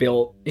 because he's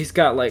built. He's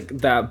got like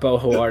that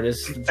boho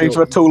artist. Things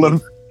were tool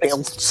and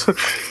built.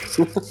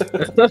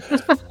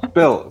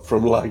 Built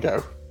from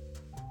Lego.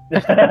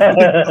 But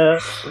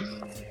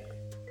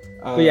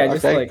yeah,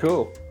 just okay, like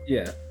cool.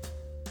 yeah.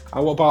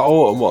 And what about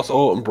Autumn? What's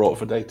Autumn brought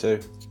for day 2?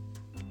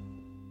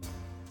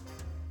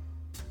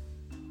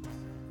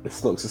 It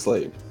Snooks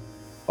asleep.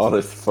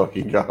 Honest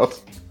fucking god.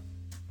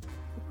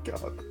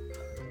 God.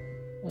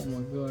 Oh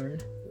my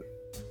god.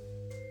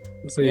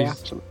 So yeah,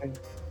 absolutely.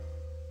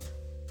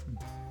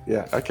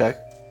 Yeah, okay.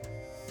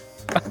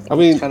 I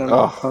mean,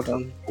 Hold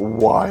on.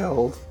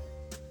 wild.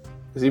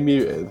 Is he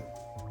muted?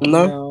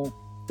 No.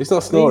 He's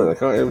not snoring, I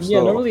can't hear him snore.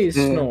 Yeah, normally he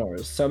Yeah.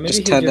 snores, so maybe Just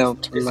he turn just down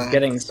to is max.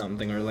 getting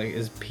something, or like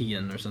is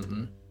peeing or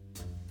something.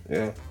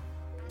 Yeah.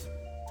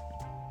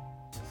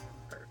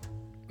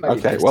 Might be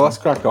Okay, pissed well, off. let's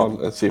crack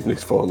on and see if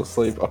he's fallen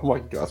asleep. Oh my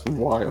god, that's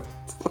wild.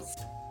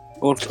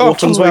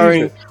 Autumn's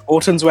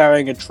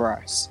wearing a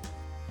dress.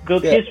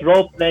 Dude, Yeah. he's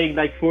role playing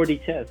like 4D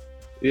chess.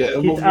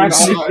 Yeah, He's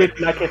actually strict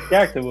like his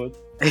character would.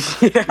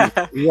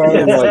 Yeah.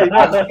 wearing,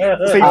 like,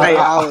 8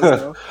 hours.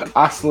 though.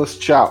 assless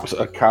chaps,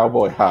 a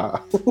cowboy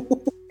hat.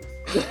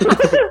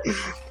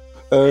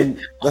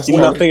 That's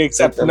Nothing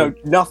except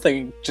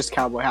nothing. Just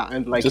cowboy hat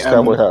and like just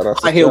cowboy hat. And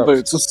high heel assless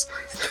boots.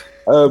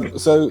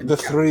 chaps. So the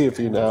 3 of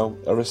you now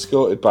are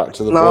escorted back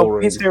to the No,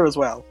 ballroom. he's here as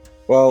well.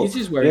 Well, He's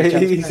just wearing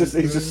chaps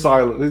he's just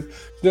silent.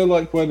 You know,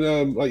 like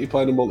when like you're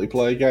playing a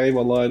multiplayer game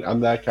online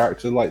and their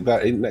character, like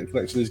their internet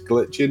connection is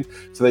glitching,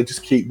 so they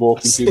just keep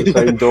walking through the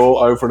same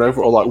door over and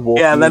over, or like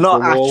walking. Yeah, they're into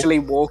not a wall. actually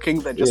walking;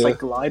 they're just Yeah. like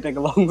gliding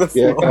along the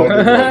Yeah, floor.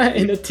 kind of.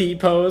 In a T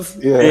pose.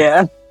 Yeah,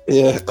 Yeah,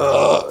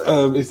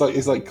 yeah.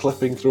 He's like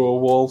clipping through a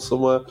wall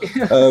somewhere.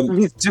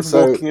 he's just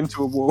So- walking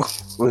into a wall.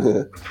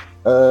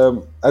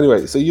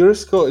 Anyway, so you're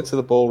escorted to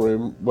the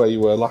ballroom where you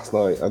were last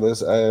night, and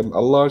there's a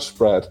large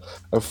spread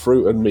of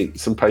fruit and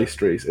meats and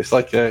pastries. It's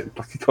like a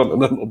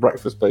continental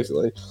breakfast,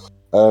 basically.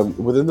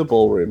 Within the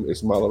ballroom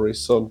is Mallory's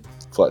son,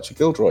 Fletcher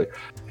Gilderoy.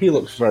 He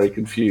looks very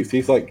confused.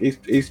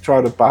 He's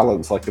trying to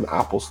balance like an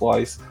apple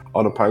slice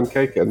on a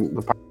pancake, and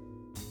the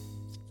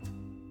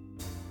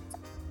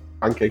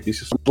pancake is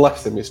just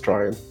bless him. He's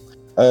trying.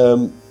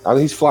 And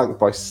he's flanked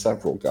by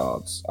several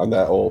guards, and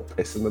they're all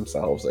pissing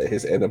themselves at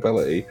his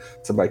inability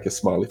to make a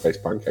smiley face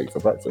pancake for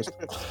breakfast.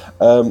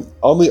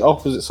 On the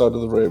opposite side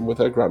of the room, with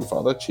her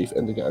grandfather, Chief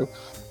Indigo,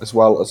 as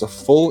well as a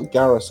full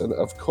garrison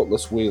of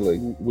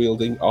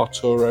cutlass-wielding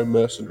Arturo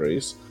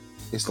mercenaries,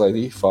 is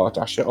Lady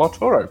Fardasha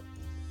Arturo.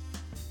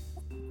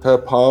 Her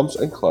palms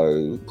and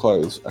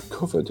clothes are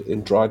covered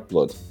in dried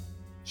blood.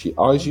 She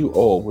eyes you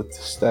all with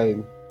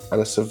disdain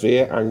and a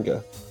severe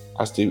anger,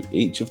 as do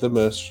each of the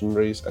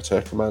mercenaries at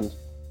her command.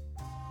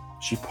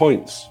 She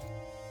points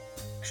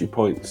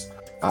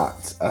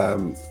at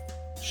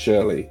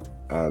Shirley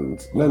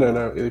and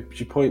no.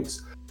 She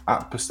points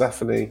at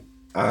Persephone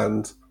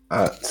and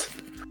at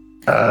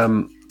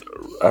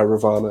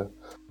Ravana.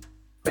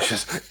 It's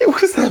just, it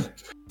was them.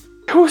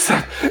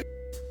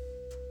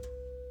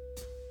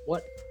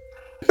 What?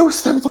 It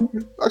was them.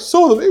 I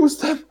saw them. It was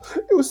them.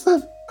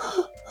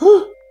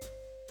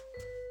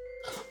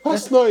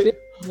 Last night,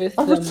 With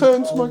I them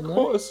returned to all my night?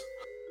 quarters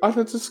and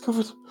I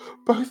discovered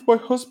both my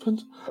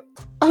husband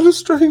and a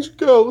strange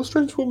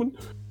woman,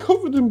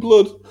 covered in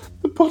blood,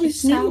 the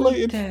bodies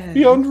mutilated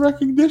beyond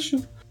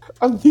recognition,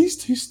 and these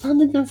two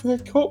standing over their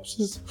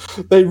corpses.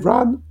 They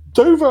ran,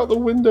 dove out the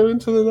window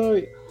into the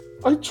night.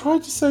 I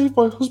tried to save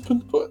my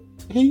husband, but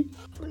it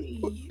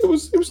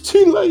was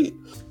too late.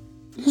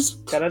 His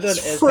Can I do an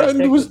insight friend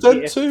check was to see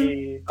dead if too.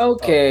 she-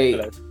 Okay,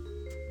 Oh,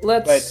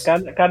 let's.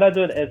 wait, can I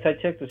do an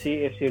insight check to see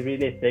if she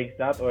really thinks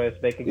that or is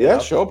making it Yeah,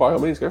 up? sure, by all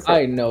means, go for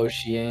I it. know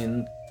she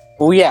ain't.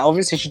 Well, yeah,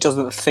 obviously she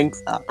doesn't think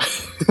that.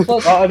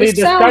 Well, Oh, I mean,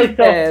 the Sally sky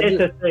stuff is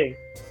said, a thing.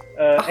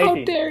 how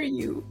 18. dare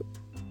you?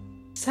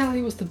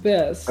 Sally was the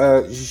best.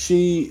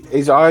 She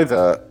is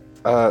either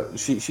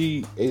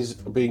she is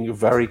being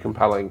very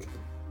compelling.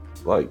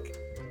 Like,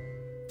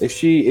 if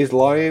she is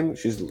lying,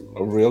 she's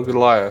a real good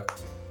liar.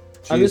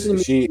 I'm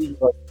listening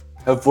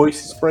Her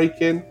voice is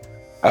breaking.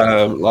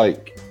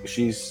 Like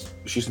she's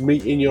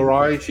meeting your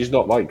eye. She's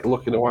not like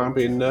looking around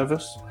being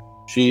nervous.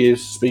 She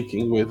is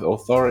speaking with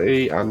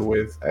authority and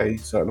with a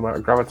certain amount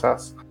of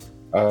gravitas.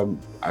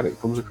 And it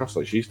comes across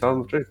like she's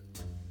telling the truth.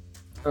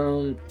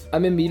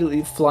 I'm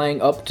immediately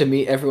flying up to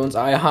meet everyone's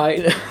eye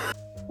height.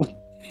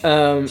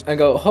 And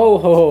go ho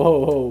ho ho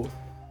ho ho.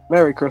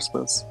 Merry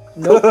Christmas.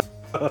 Nope.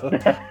 Wrong,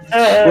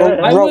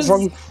 I wrong, was-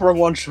 wrong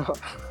one shot.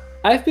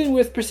 I've been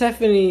with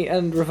Persephone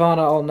and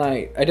Ravana all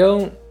night. I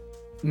don't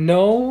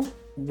know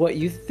what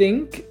you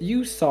think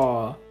you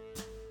saw,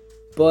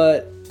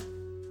 but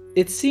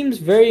it seems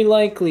very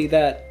likely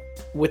that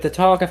with the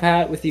talk I've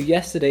had with you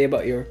yesterday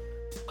about your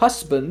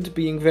husband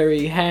being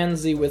very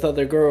handsy with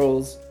other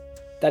girls,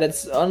 that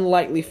it's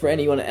unlikely for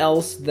anyone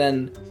else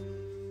than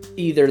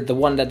either the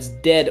one that's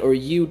dead or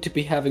you to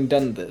be having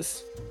done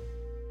this.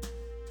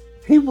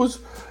 He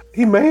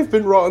may have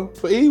been rotten,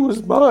 but he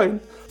was mine.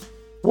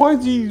 Why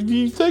do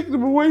you take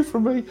them away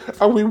from me?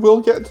 And we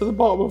will get to the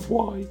bottom of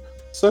why.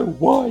 So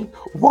why?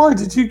 Why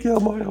did you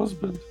kill my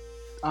husband?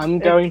 I'm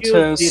going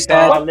to Excuse me,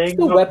 stare. darling,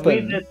 the but weapon?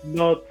 we did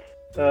not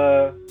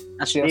Actually,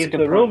 that's a leave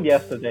good the room point.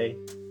 yesterday.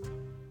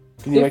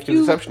 Can you If make a you-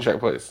 deception check,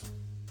 please?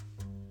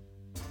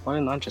 Why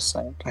didn't I just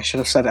say it? I should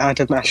have said it. I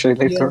didn't actually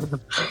leave the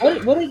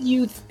room. What did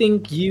you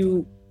think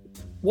you...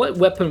 What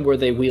weapon were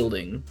they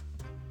wielding?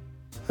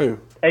 Who?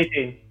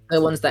 18.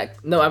 The ones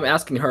that... No, I'm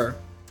asking her.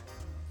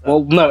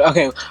 Well, no,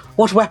 okay.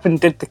 What weapon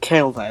did the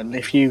kill then?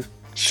 If you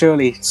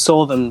surely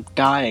saw them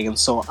dying and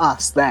saw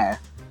us there.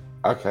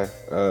 Okay.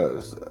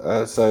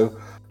 So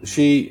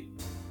she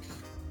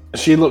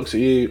looks at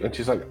you and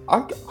she's like,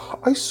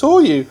 I saw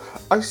you,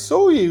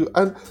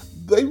 and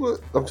they were.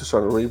 I'm just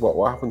trying to read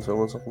what happened to them.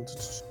 1 second.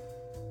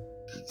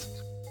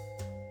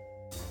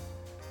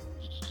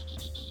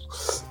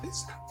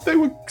 They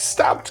were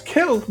stabbed,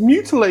 killed,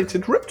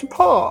 mutilated, ripped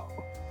apart.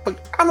 Like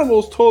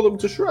animals tore them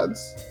to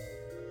shreds.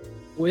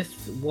 With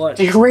what?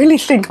 Do you really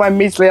think my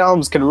measly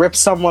arms can rip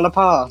someone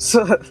apart?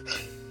 What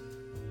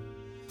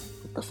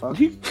the fuck?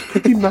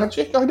 Could be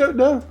magic? I don't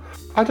know.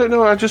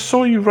 I just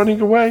saw you running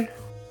away.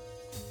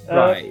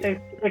 Right.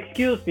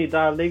 Excuse me,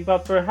 darling,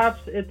 but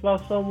perhaps it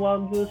was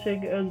someone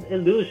using an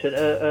illusion,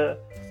 a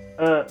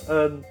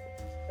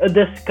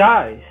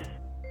disguise. Oh,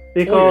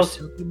 you're Because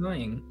simply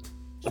lying.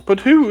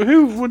 But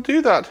who would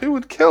do that? Who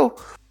would kill?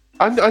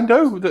 I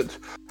know that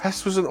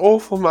Hess was an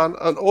awful man,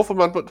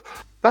 but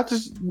that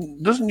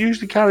doesn't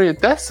usually carry a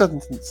death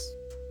sentence.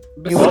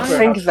 You would Besides-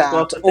 think that,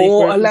 was the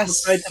or person who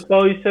unless tried to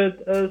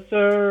poison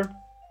Sir.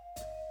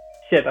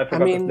 Shit, I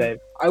forgot his mean, name.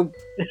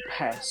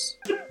 Hess.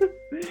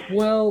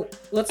 Well,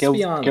 let's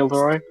be honest.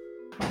 Gilderoy.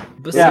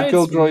 Besides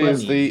Gilderoy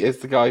money, is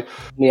the guy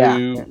Yeah.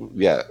 who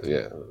yeah.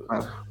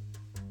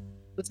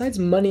 besides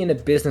money and a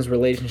business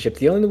relationship,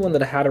 the only one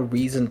that had a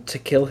reason to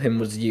kill him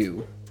was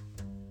you.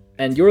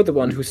 And you're the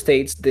one who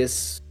states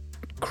this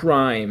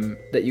crime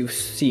that you've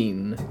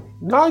seen.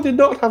 No, I did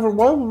not have a.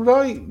 Why would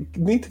I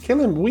need to kill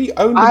him? We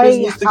own the I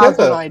business have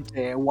together. an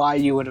idea why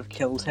you would have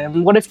killed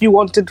him. What if you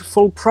wanted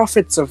full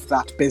profits of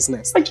that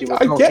business that you were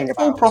I talking get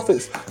full about?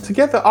 profits.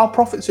 Together, our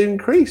profits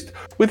increased.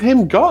 With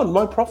him gone,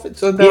 my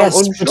profits are now Yes,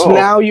 unsure. but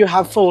now you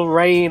have full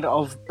reign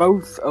of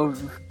both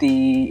of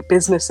the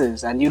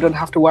businesses, and you don't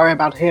have to worry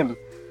about him.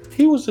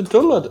 He was a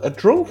dullard, a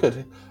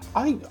drunkard.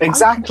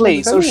 Exactly.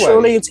 I So anyway.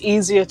 surely it's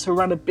easier to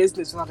run a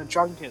business without a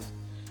drunkard.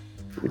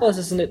 Plus,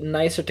 isn't it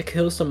nicer to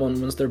kill someone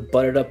once they're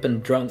buttered up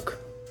and drunk?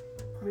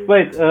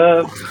 Wait,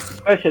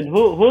 question.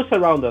 Who's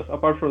around us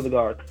apart from the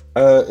guard?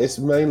 It's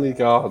mainly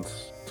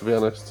guards, to be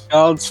honest.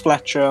 Guards,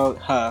 Fletcher,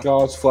 her,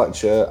 Guards,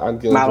 Fletcher,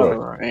 and Gilderoy,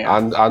 Mallory, yeah.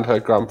 and her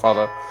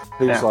grandfather,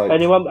 who's Yeah. like.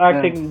 Anyone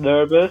acting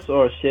nervous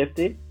or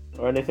shifty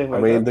or anything I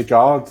like mean, that? the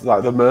guards,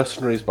 like the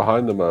mercenaries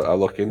behind them, are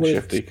looking Wait.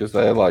 shifty because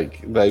they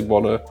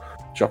want to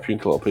chop you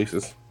into little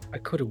pieces. I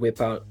could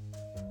whip out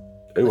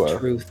Who the are?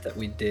 truth that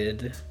we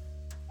did.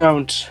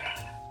 Don't.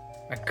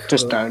 I could.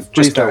 Just don't.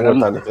 Please Just don't don't.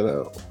 whip anything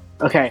out.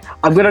 Okay,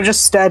 I'm gonna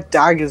just stare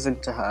daggers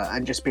into her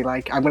and just be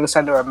like, I'm gonna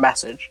send her a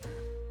message,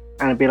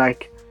 and be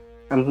like,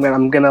 I'm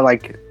gonna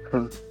like.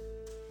 A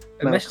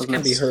message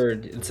can be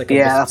heard. It's like a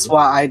Yeah, that's whisper.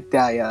 why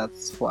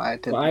that's why I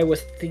did. Well, I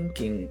was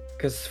thinking,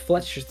 because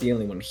Fletcher's the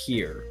only one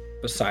here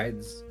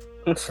besides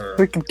her.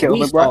 We can kill we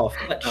them, saw right?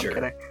 I'm Fletcher.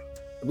 kidding.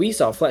 We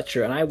saw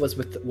Fletcher, and I was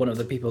with one of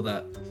the people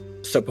that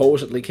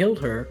supposedly killed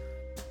her.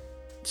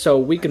 So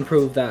we can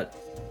prove that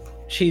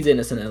she's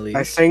innocent at least.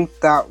 I think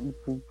that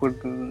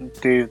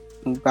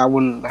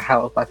wouldn't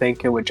help. I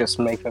think it would just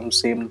make them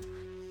seem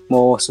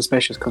more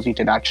suspicious because you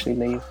did actually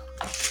leave.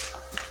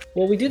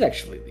 Well, we did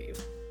actually leave.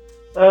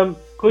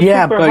 Could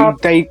Yeah, you but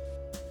perhaps... they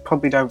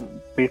probably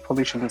don't. We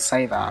probably shouldn't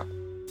say that.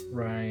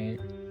 Right.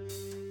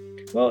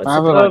 Well, it's I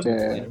have an a-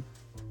 idea.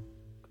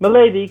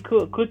 Milady,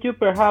 could you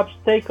perhaps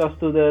take us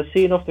to the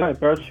scene of the crime?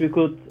 Perhaps we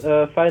could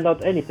find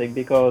out anything,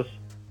 because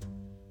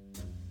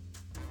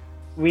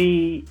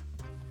we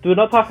do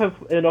not have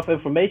enough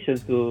information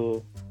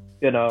to,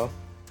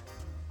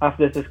 have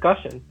this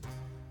discussion.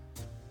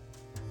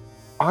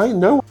 I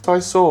know what I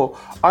saw.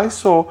 I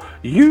saw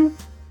you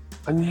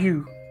and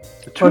you.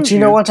 The two But of do you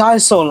know what I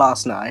saw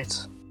last night?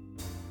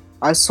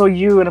 I saw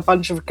you and a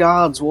bunch of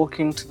guards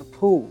walking to the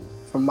pool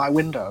from my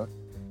window.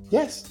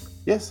 Yes,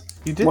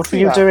 you did. What were see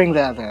you that. doing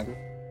there then?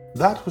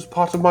 That was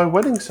part of my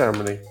wedding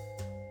ceremony.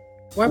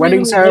 Why were you Wedding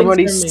in the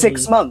ceremony ceremony?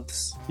 6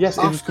 months. Yes,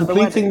 it was After the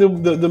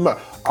completing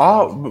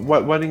our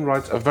wedding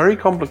rites are very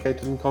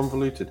complicated and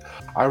convoluted.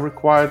 I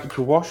required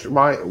to wash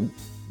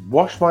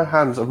wash my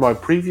hands of my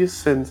previous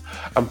sins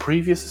and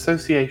previous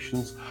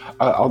associations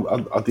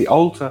on the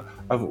altar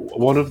of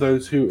one of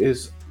those who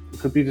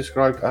could be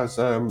described as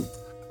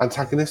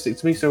antagonistic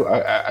to me. So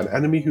an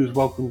enemy who's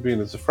welcomed me in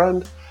as a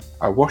friend.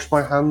 I wash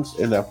my hands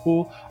in their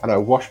pool, and I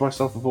wash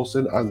myself of all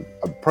sin, and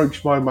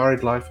approach my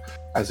married life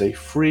as a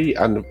free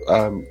and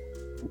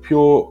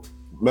pure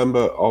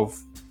member of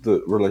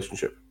the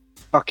relationship.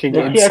 Fucking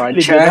Did he inside actually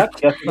do check.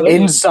 that? Yes,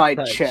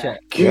 Inside check.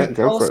 Yeah,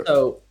 go for it.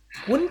 Also,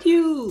 wouldn't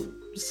you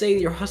say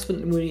your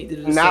husband would do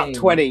the Nat same?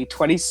 20,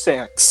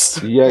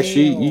 26. Yeah,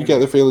 you get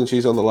the feeling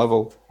she's on the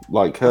level.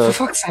 Like her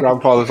For fuck's sake.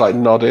 grandfather's like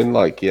nodding,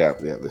 like yeah,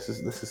 this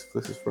is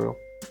for real.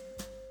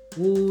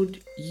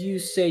 Would you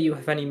say you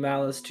have any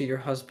malice to your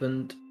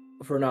husband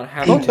for not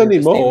having Not to do the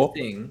anymore.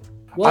 same thing?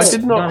 I Well,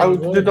 did not. I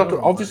anymore, did not.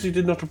 no. Obviously,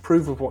 did not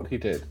approve of what he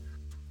did.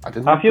 I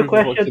did not Have you approve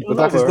of what he did, questioned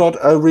but that is the not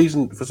a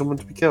reason for someone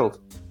to be killed.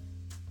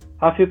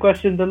 Have you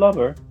questioned the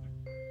lover?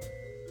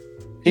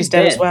 He's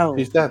dead as well.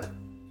 He's dead.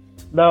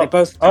 No. They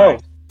both Oh.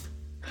 died.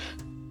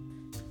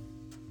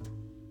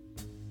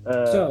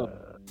 So,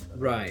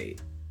 right.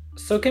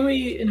 So can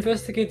we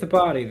investigate the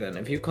body then,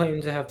 if you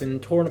claim to have been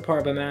torn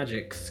apart by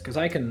magics? Because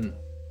I can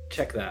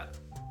check that.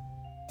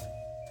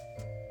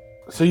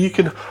 So you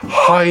can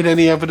hide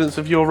any evidence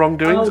of your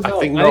wrongdoings? Oh, no, I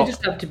think I not.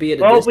 just have to be at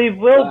a Well, distance. we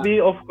will be,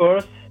 of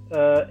course,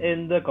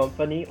 in the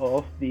company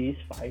of these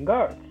fine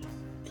guards.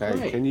 Okay,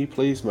 Right. can you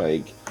please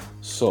make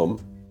some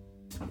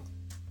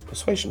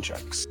persuasion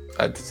checks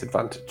at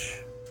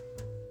disadvantage?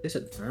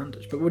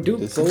 Disadvantage, but we're doing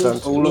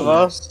Disadvantage. both. All of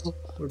us.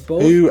 We're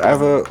both.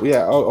 Whoever,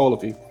 yeah, all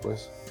of you,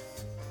 please.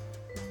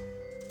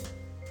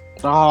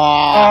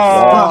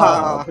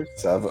 Ah.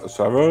 Seven.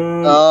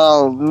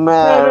 Oh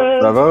no.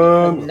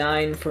 Seven.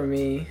 9 for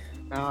me.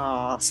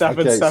 Ah, 7,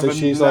 Okay, so 7,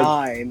 she's like-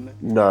 9.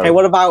 No. Hey,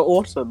 what about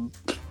Autumn?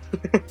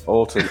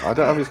 Autumn. I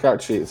don't have his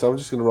character sheet, so I'm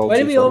just going to roll Why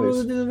two did we all funnies.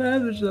 with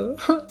disadvantage though?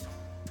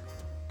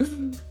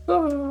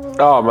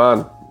 Oh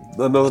man,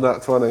 another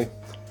nat 20.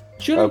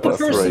 Shouldn't the put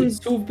a 3.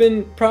 persons who've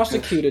been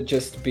prosecuted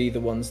just be the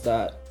ones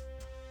that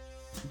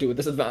do a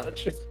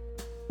disadvantage?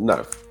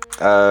 No.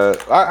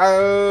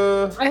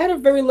 I I had a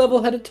very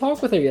level-headed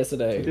talk with her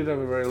yesterday. did have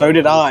a very. So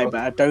did long I,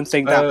 but I don't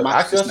think that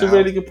matters actually, that's now. a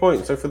really good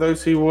point. So for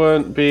those who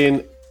weren't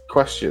being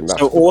questioned, that's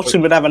So a good point.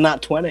 Autumn would have a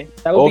nat 20.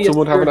 That would Autumn be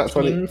would a have a nat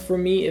 13 20. for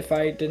me if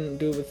I didn't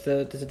do it with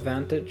the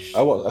disadvantage.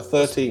 Oh, what, a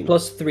 13?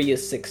 Plus 3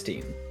 is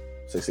 16.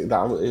 16. That,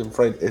 I'm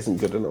afraid, isn't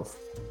good enough.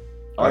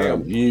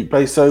 am.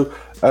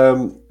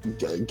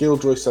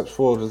 Gilderoy steps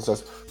forward and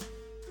says,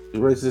 he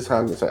raises his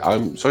hand and says,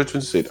 I'm sorry to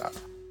intercede.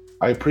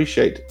 I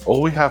appreciate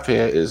all we have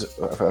here is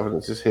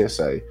evidence is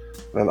hearsay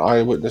and an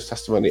eyewitness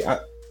testimony.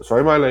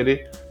 Sorry, my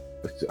lady,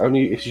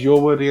 it's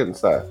your word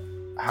against that.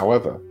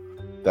 However,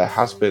 there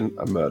has been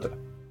a murder.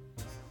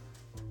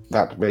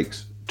 That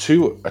makes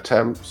 3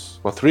 attempts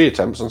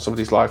on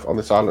somebody's life on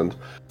this island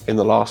in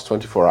the last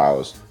 24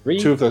 hours. 3?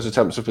 2 of those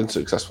attempts have been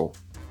successful.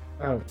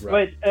 Oh,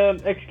 right. Wait,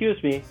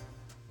 excuse me.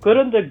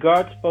 Couldn't the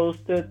guards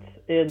posted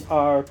in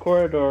our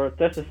corridor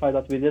testify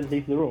that we didn't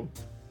leave the room?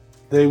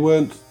 They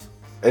weren't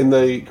in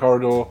the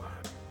corridor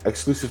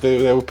exclusively,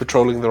 they were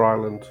patrolling their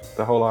island,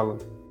 the whole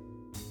island.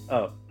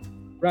 Oh.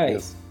 Right.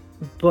 Yes.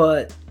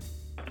 But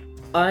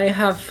I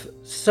have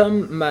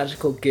some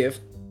magical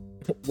gift,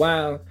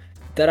 wow,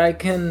 that I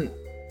can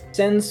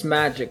sense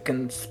magic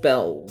and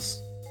spells.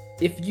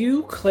 If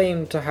you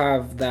claim to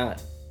have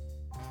that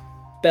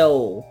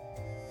spell,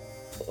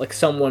 like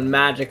someone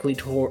magically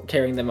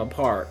tearing them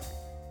apart,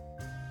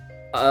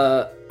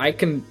 I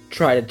can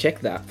try to check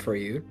that for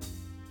you.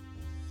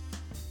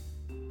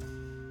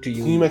 Do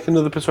Can you make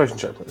another persuasion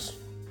check, please?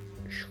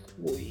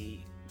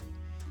 Sweet.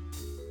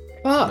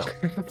 Fuck.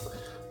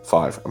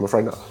 5, I'm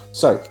afraid not.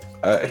 So,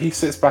 he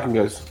sits back and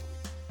goes,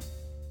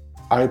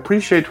 I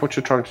appreciate what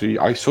you're trying to do.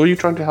 I saw you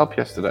trying to help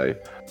yesterday,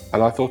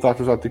 and I thought that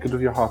was out the good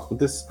of your heart. But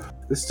this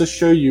to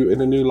show you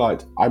in a new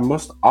light, I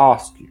must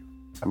ask,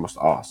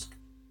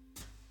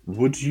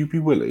 would you be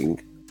willing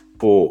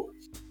for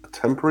a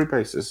temporary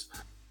basis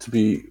to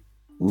be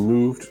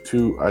moved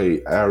to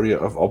a area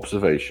of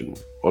observation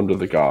under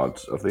the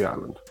guards of the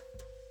island?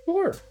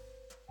 Sure.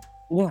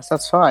 Yes,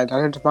 that's fine. I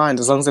don't mind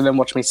as long as they don't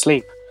watch me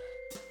sleep.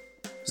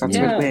 That's a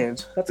Yeah. bit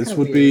weird. That's This kinda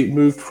would weird. be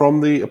moved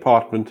from the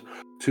apartment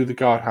to the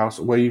guardhouse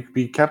where you could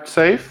be kept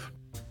safe,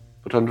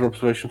 but under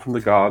observation from the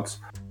guards.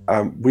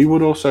 We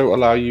would also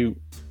allow you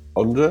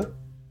under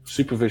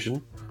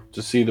supervision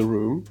to see the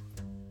room,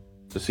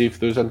 to see if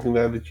there's anything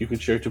there that you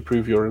could show to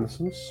prove your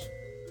innocence.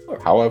 Sure.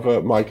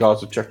 However, my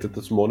guards have checked it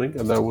this morning,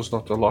 and there was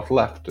not a lot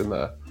left in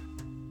there.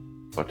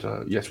 But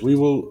yes, we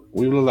will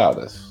allow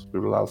this. We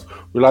will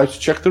allow you to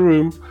check the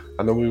room,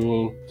 and then we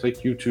will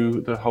take you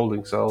to the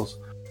holding cells,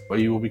 where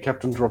you will be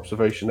kept under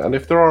observation. And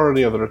if there are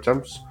any other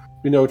attempts,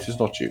 we know it is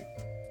not you.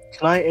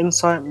 Can I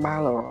insight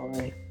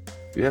Mallory?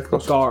 Yeah, of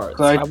course. Guards.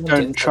 I want to don't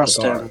insult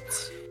trust the him.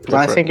 guards. But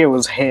I for think it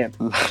was him.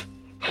 We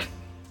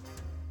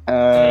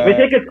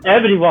think it's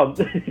everyone.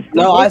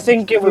 No, I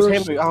think it was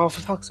him. Oh,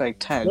 for fuck's sake,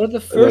 10. What are the Yeah,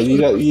 first?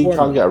 you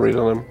can't get a read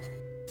on him.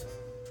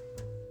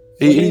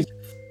 He's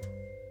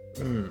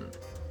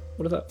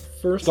What are the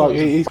first? like ones?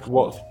 he's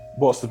what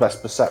what's the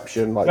best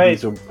perception? Like, Right,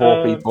 these are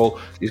poor people.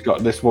 He's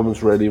got this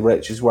woman's really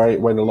rich. He's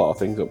weighing a lot of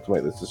things up to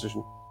make this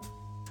decision.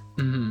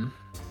 Mm-hmm.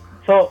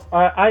 So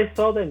I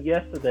saw them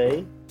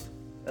yesterday,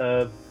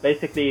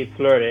 basically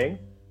flirting.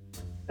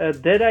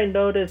 Did I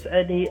notice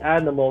any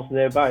animals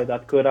nearby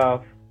that could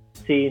have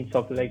seen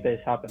something like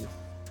this happen?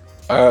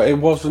 It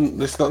wasn't.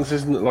 This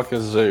isn't like a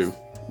zoo.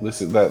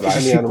 This is that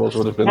any animals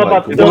would have been How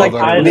like about wild like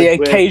animals. the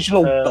with,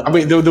 occasional. uh, I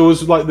mean, there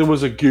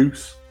was a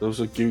goose. There was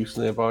a goose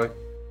nearby.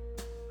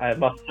 I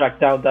must track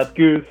down that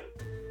goose.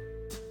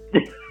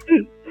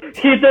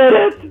 He did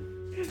it!